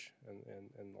 storage,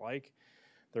 and like.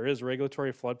 There is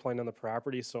regulatory floodplain on the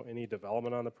property, so any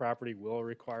development on the property will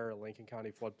require a Lincoln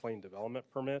County floodplain development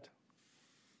permit.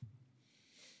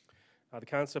 The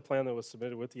concept plan that was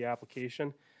submitted with the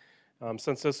application,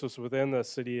 since this was within the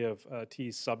City of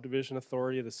T's subdivision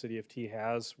authority, the City of T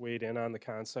has weighed in on the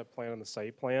concept plan and the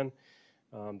site plan.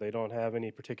 They don't have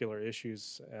any particular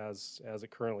issues as it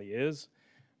currently is.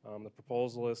 The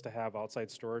proposal is to have outside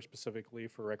storage specifically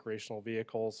for recreational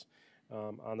vehicles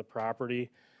on the property.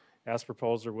 As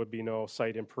proposed, there would be no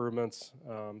site improvements,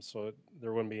 so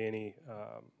there wouldn't be any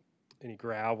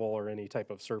gravel or any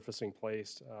type of surfacing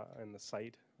placed in the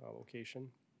site location.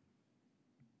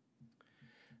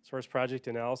 As far as project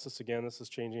analysis, again, this is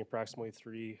changing approximately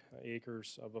 3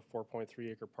 acres of a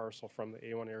 4.3 acre parcel from the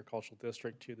A1 agricultural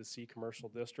district to the C commercial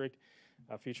district.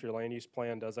 Future land use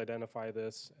plan does identify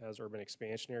this as urban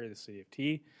expansion area, the city of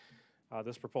T.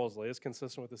 This proposal is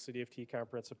consistent with the city of T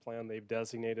comprehensive plan. They've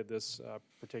designated this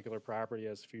particular property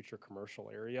as future commercial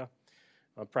area.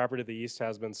 Property to the east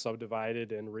has been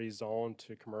subdivided and rezoned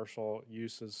to commercial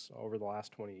uses over the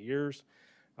last 20 years.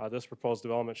 This proposed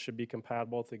development should be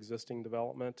compatible with existing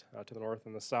development to the north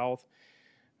and the south.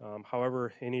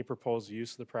 However, any proposed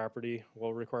use of the property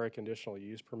will require a conditional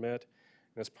use permit.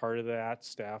 And as part of that,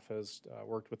 staff has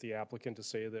worked with the applicant to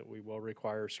say that we will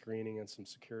require screening and some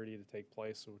security to take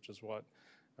place, which is what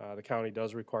the county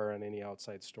does require on any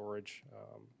outside storage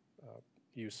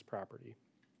use property.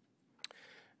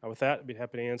 With that, I'd be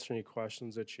happy to answer any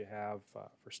questions that you have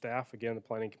for staff. Again, the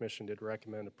Planning Commission did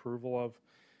recommend approval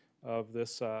of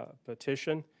this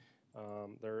petition.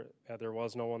 There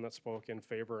was no one that spoke in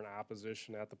favor and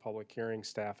opposition at the public hearing.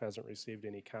 Staff hasn't received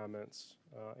any comments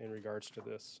in regards to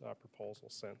this proposal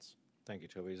since. Thank you,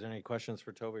 Toby. Is there any questions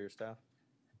for Toby or staff?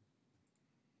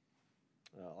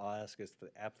 I'll ask if the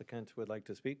applicant would like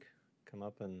to speak. Come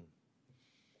up and.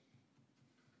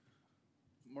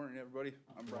 Morning, everybody.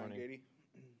 I'm Brian Morning. Gady.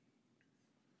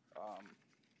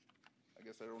 I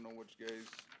guess I don't know what you guys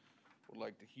would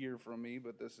like to hear from me,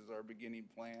 but this is our beginning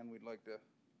plan. We'd like to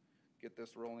get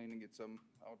this rolling and get some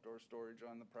outdoor storage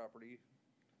on the property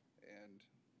and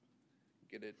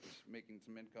get it making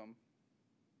some income.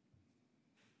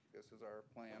 This is our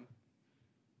plan.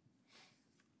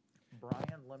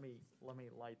 Brian, let me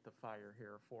light the fire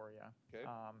here for you. Okay.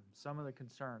 Some of the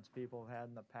concerns people have had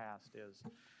in the past is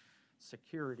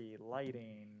security,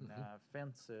 lighting,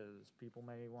 fences. People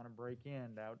may want to break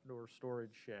into outdoor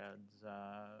storage sheds,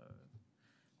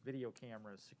 video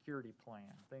cameras, security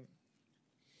plan.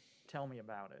 Tell me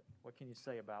about it. What can you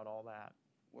say about all that?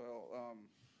 Well,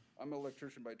 I'm an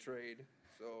electrician by trade,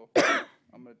 so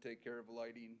I'm gonna take care of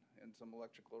lighting and some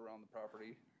electrical around the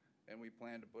property, and we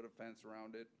plan to put a fence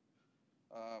around it.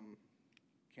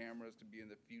 Cameras to be in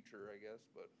the future, I guess,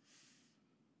 but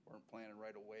we're planning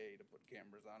right away to put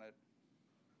cameras on it.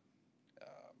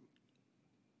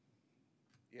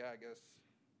 Yeah, I guess.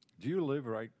 Do you live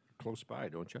right close by,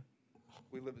 don't you?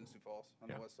 We live in Sioux Falls, on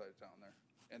the west side of town there.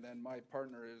 And then my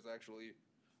partner is actually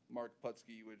Mark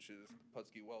Putsky, which is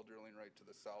Putsky Well Drilling right to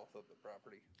the south of the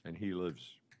property. And he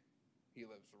lives He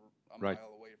lives a right,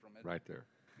 mile away from it. right there.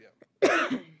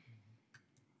 Yeah.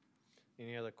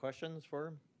 Any other questions for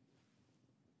him?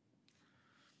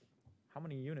 How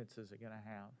many units is it going to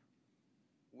have?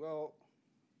 Well,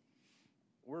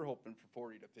 we're hoping for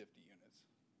 40 to 50 units,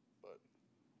 but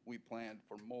we planned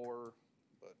for more,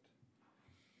 but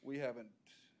we haven't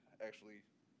actually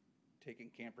taken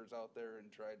campers out there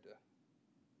and tried to,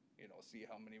 see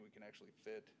how many we can actually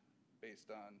fit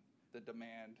based on the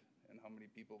demand and how many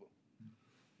people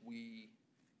we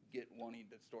get wanting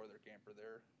to store their camper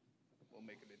there, we'll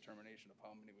make a determination of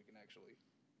how many we can actually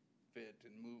fit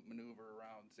and maneuver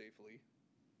around safely.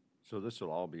 So this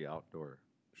will all be outdoor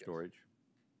Yes. storage?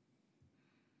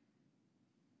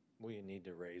 Will you need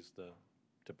to raise the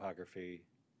topography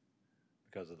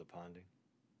because of the ponding?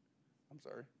 I'm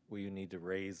sorry? Will you need to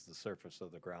raise the surface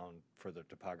of the ground for the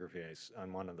topography?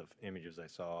 On one of the images I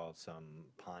saw some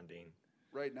ponding.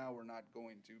 Right now, we're not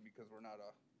going to because we're not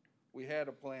we had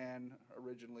a plan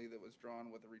originally that was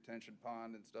drawn with a retention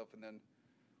pond and stuff, and then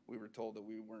we were told that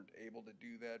we weren't able to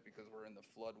do that because we're in the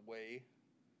floodway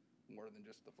more than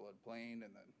just the floodplain,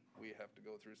 and then we have to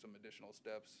go through some additional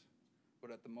steps.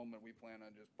 But at the moment, we plan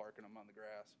on just parking them on the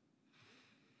grass.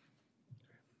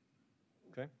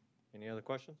 Okay, any other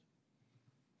questions?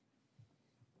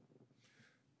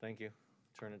 Thank you.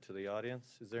 Turn it to the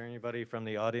audience. Is there anybody from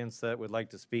the audience that would like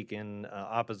to speak in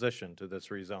opposition to this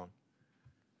rezone?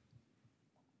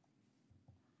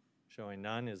 Showing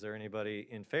none, is there anybody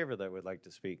in favor that would like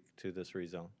to speak to this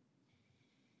rezone?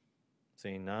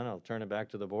 Seeing none, I'll turn it back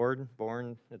to the board.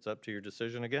 Bourne, it's up to your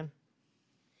decision again.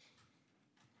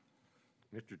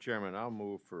 Mr. Chairman, I'll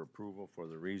move for approval for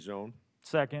the rezone.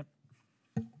 Second.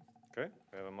 Okay,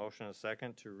 we have a motion and a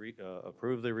second to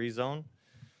approve the rezone.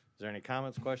 Is there any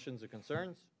comments, questions, or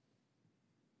concerns?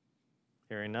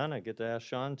 Hearing none, I get to ask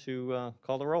Sean to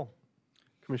call the roll.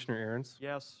 Commissioner Aaron's,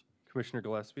 Yes. Commissioner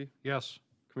Gillespie, Yes.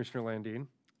 Commissioner Landine,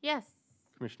 Yes.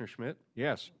 Commissioner Schmidt,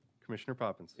 Yes. Commissioner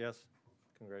Poppins. Yes,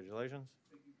 congratulations.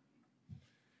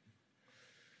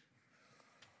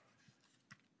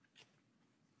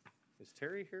 Is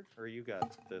Terry here, or you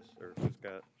got this, or who's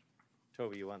got,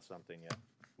 Toby, you want something yet?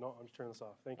 No, I'm just turning this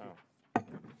off. Thank you. Oh.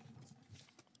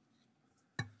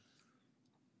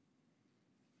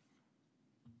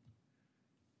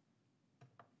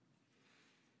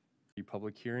 The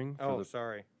public hearing for Oh, the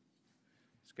sorry.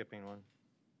 Skipping one.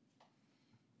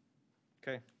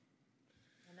 Okay,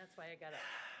 And that's why I got it.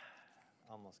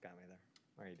 almost got me there.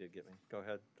 Or you did get me. Go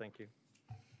ahead, thank you.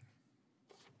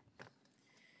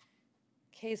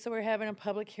 Okay, so we're having a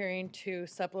public hearing to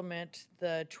supplement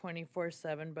the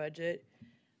 24/7 budget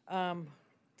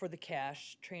for the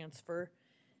cash transfer.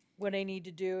 What I need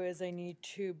to do is I need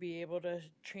to be able to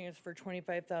transfer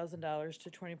 $25,000 to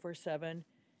 24/7.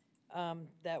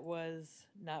 That was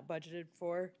not budgeted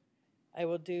for. I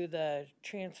will do the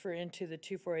transfer into the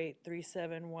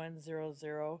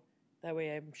 248-37100. That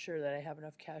way I'm sure that I have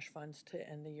enough cash funds to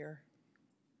end the year.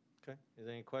 Okay, is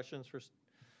there any questions for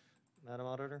Madam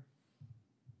Auditor?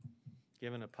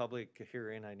 Given a public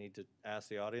hearing, I need to ask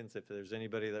the audience if there's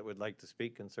anybody that would like to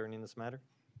speak concerning this matter.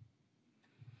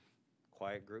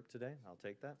 Quiet group today, I'll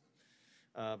take that.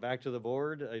 Back to the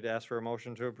board, I'd ask for a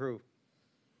motion to approve.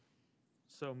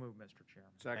 So moved, Mr.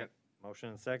 Chairman. Second. Motion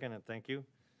and second, and thank you.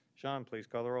 Sean, please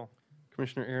call the roll.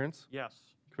 Commissioner Aaron's,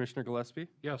 Yes. Commissioner Gillespie,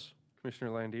 Yes. Commissioner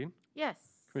Landine,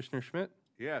 Yes. Commissioner Schmidt,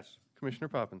 Yes. Commissioner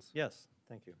Poppins. Yes,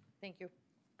 thank you. Thank you.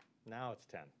 Now it's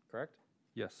 10, correct?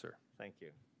 Yes, sir. Thank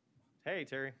you. Hey,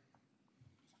 Terry.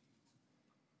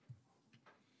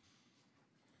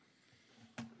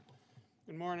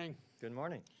 Good morning. Good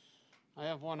morning. I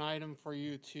have one item for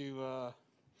you to,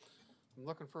 I'm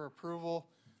looking for approval.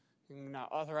 You can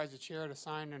authorize the chair to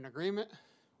sign an agreement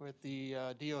with the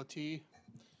DOT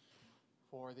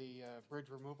for the bridge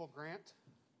removal grant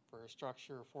for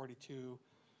structure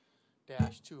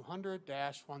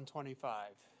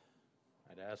 42-200-125.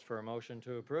 I'd ask for a motion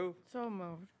to approve. So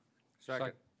moved.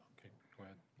 Second. Okay, go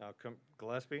ahead. Now,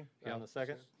 Gillespie, you on the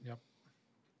second? Yep.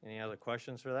 Any other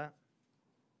questions for that?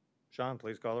 Sean,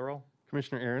 please call the roll.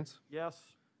 Commissioner Aaron's, Yes.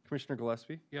 Commissioner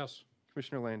Gillespie, Yes.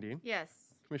 Commissioner Landine,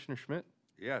 Yes. Commissioner Schmidt,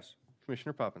 Yes.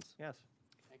 Commissioner Poppins. Yes,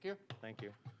 Thank you. thank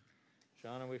you.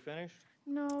 Sean, are we finished?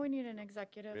 No, we need an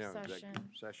executive We have session.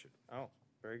 executive session. Oh,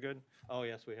 very good. Oh,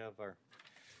 yes, we have our,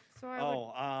 So I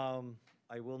would,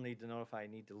 I will need to notify, I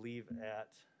need to leave at,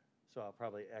 so I'll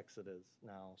probably exit as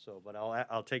now, so, but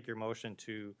I'll take your motion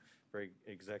for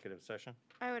executive session.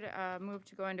 I would move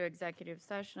to go into executive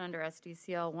session under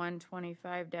SDCL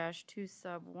 125-2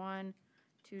 sub 1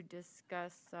 to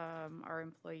discuss our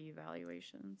employee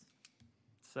evaluations.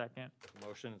 Second.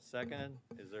 Motion is seconded.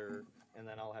 Is there, and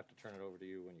then I'll have to turn it over to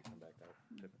you when you come back out.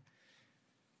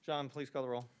 Sean, please call the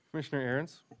roll. Commissioner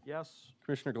Aaron's, Yes.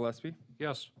 Commissioner Gillespie,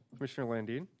 Yes. Commissioner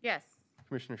Landine, Yes.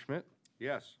 Commissioner Schmidt,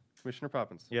 Yes. Commissioner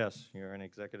Poppins. Yes, you're in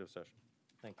executive session.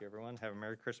 Thank you, everyone. Have a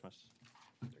Merry Christmas.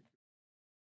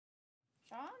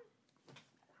 Sean?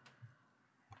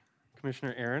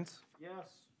 Commissioner Aaron's,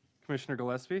 Yes. Commissioner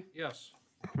Gillespie, Yes.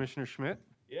 Commissioner Schmidt,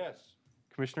 Yes.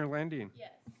 Commissioner Landine.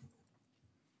 Yes.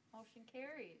 Motion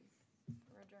carries.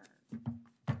 We're adjourned.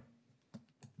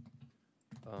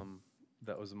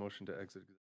 That was a motion to exit.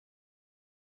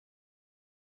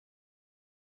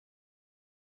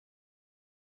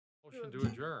 Motion to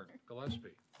adjourn. Gillespie.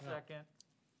 Second.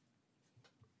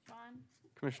 John?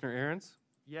 Commissioner Aaron's,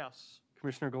 Yes.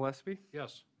 Commissioner Gillespie,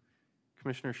 Yes.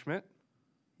 Commissioner Schmidt,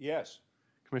 Yes.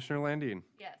 Commissioner Landine.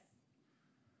 Yes.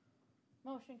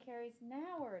 Motion carries.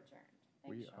 Now we're adjourned.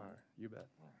 Thanks, We Sean. are, you bet.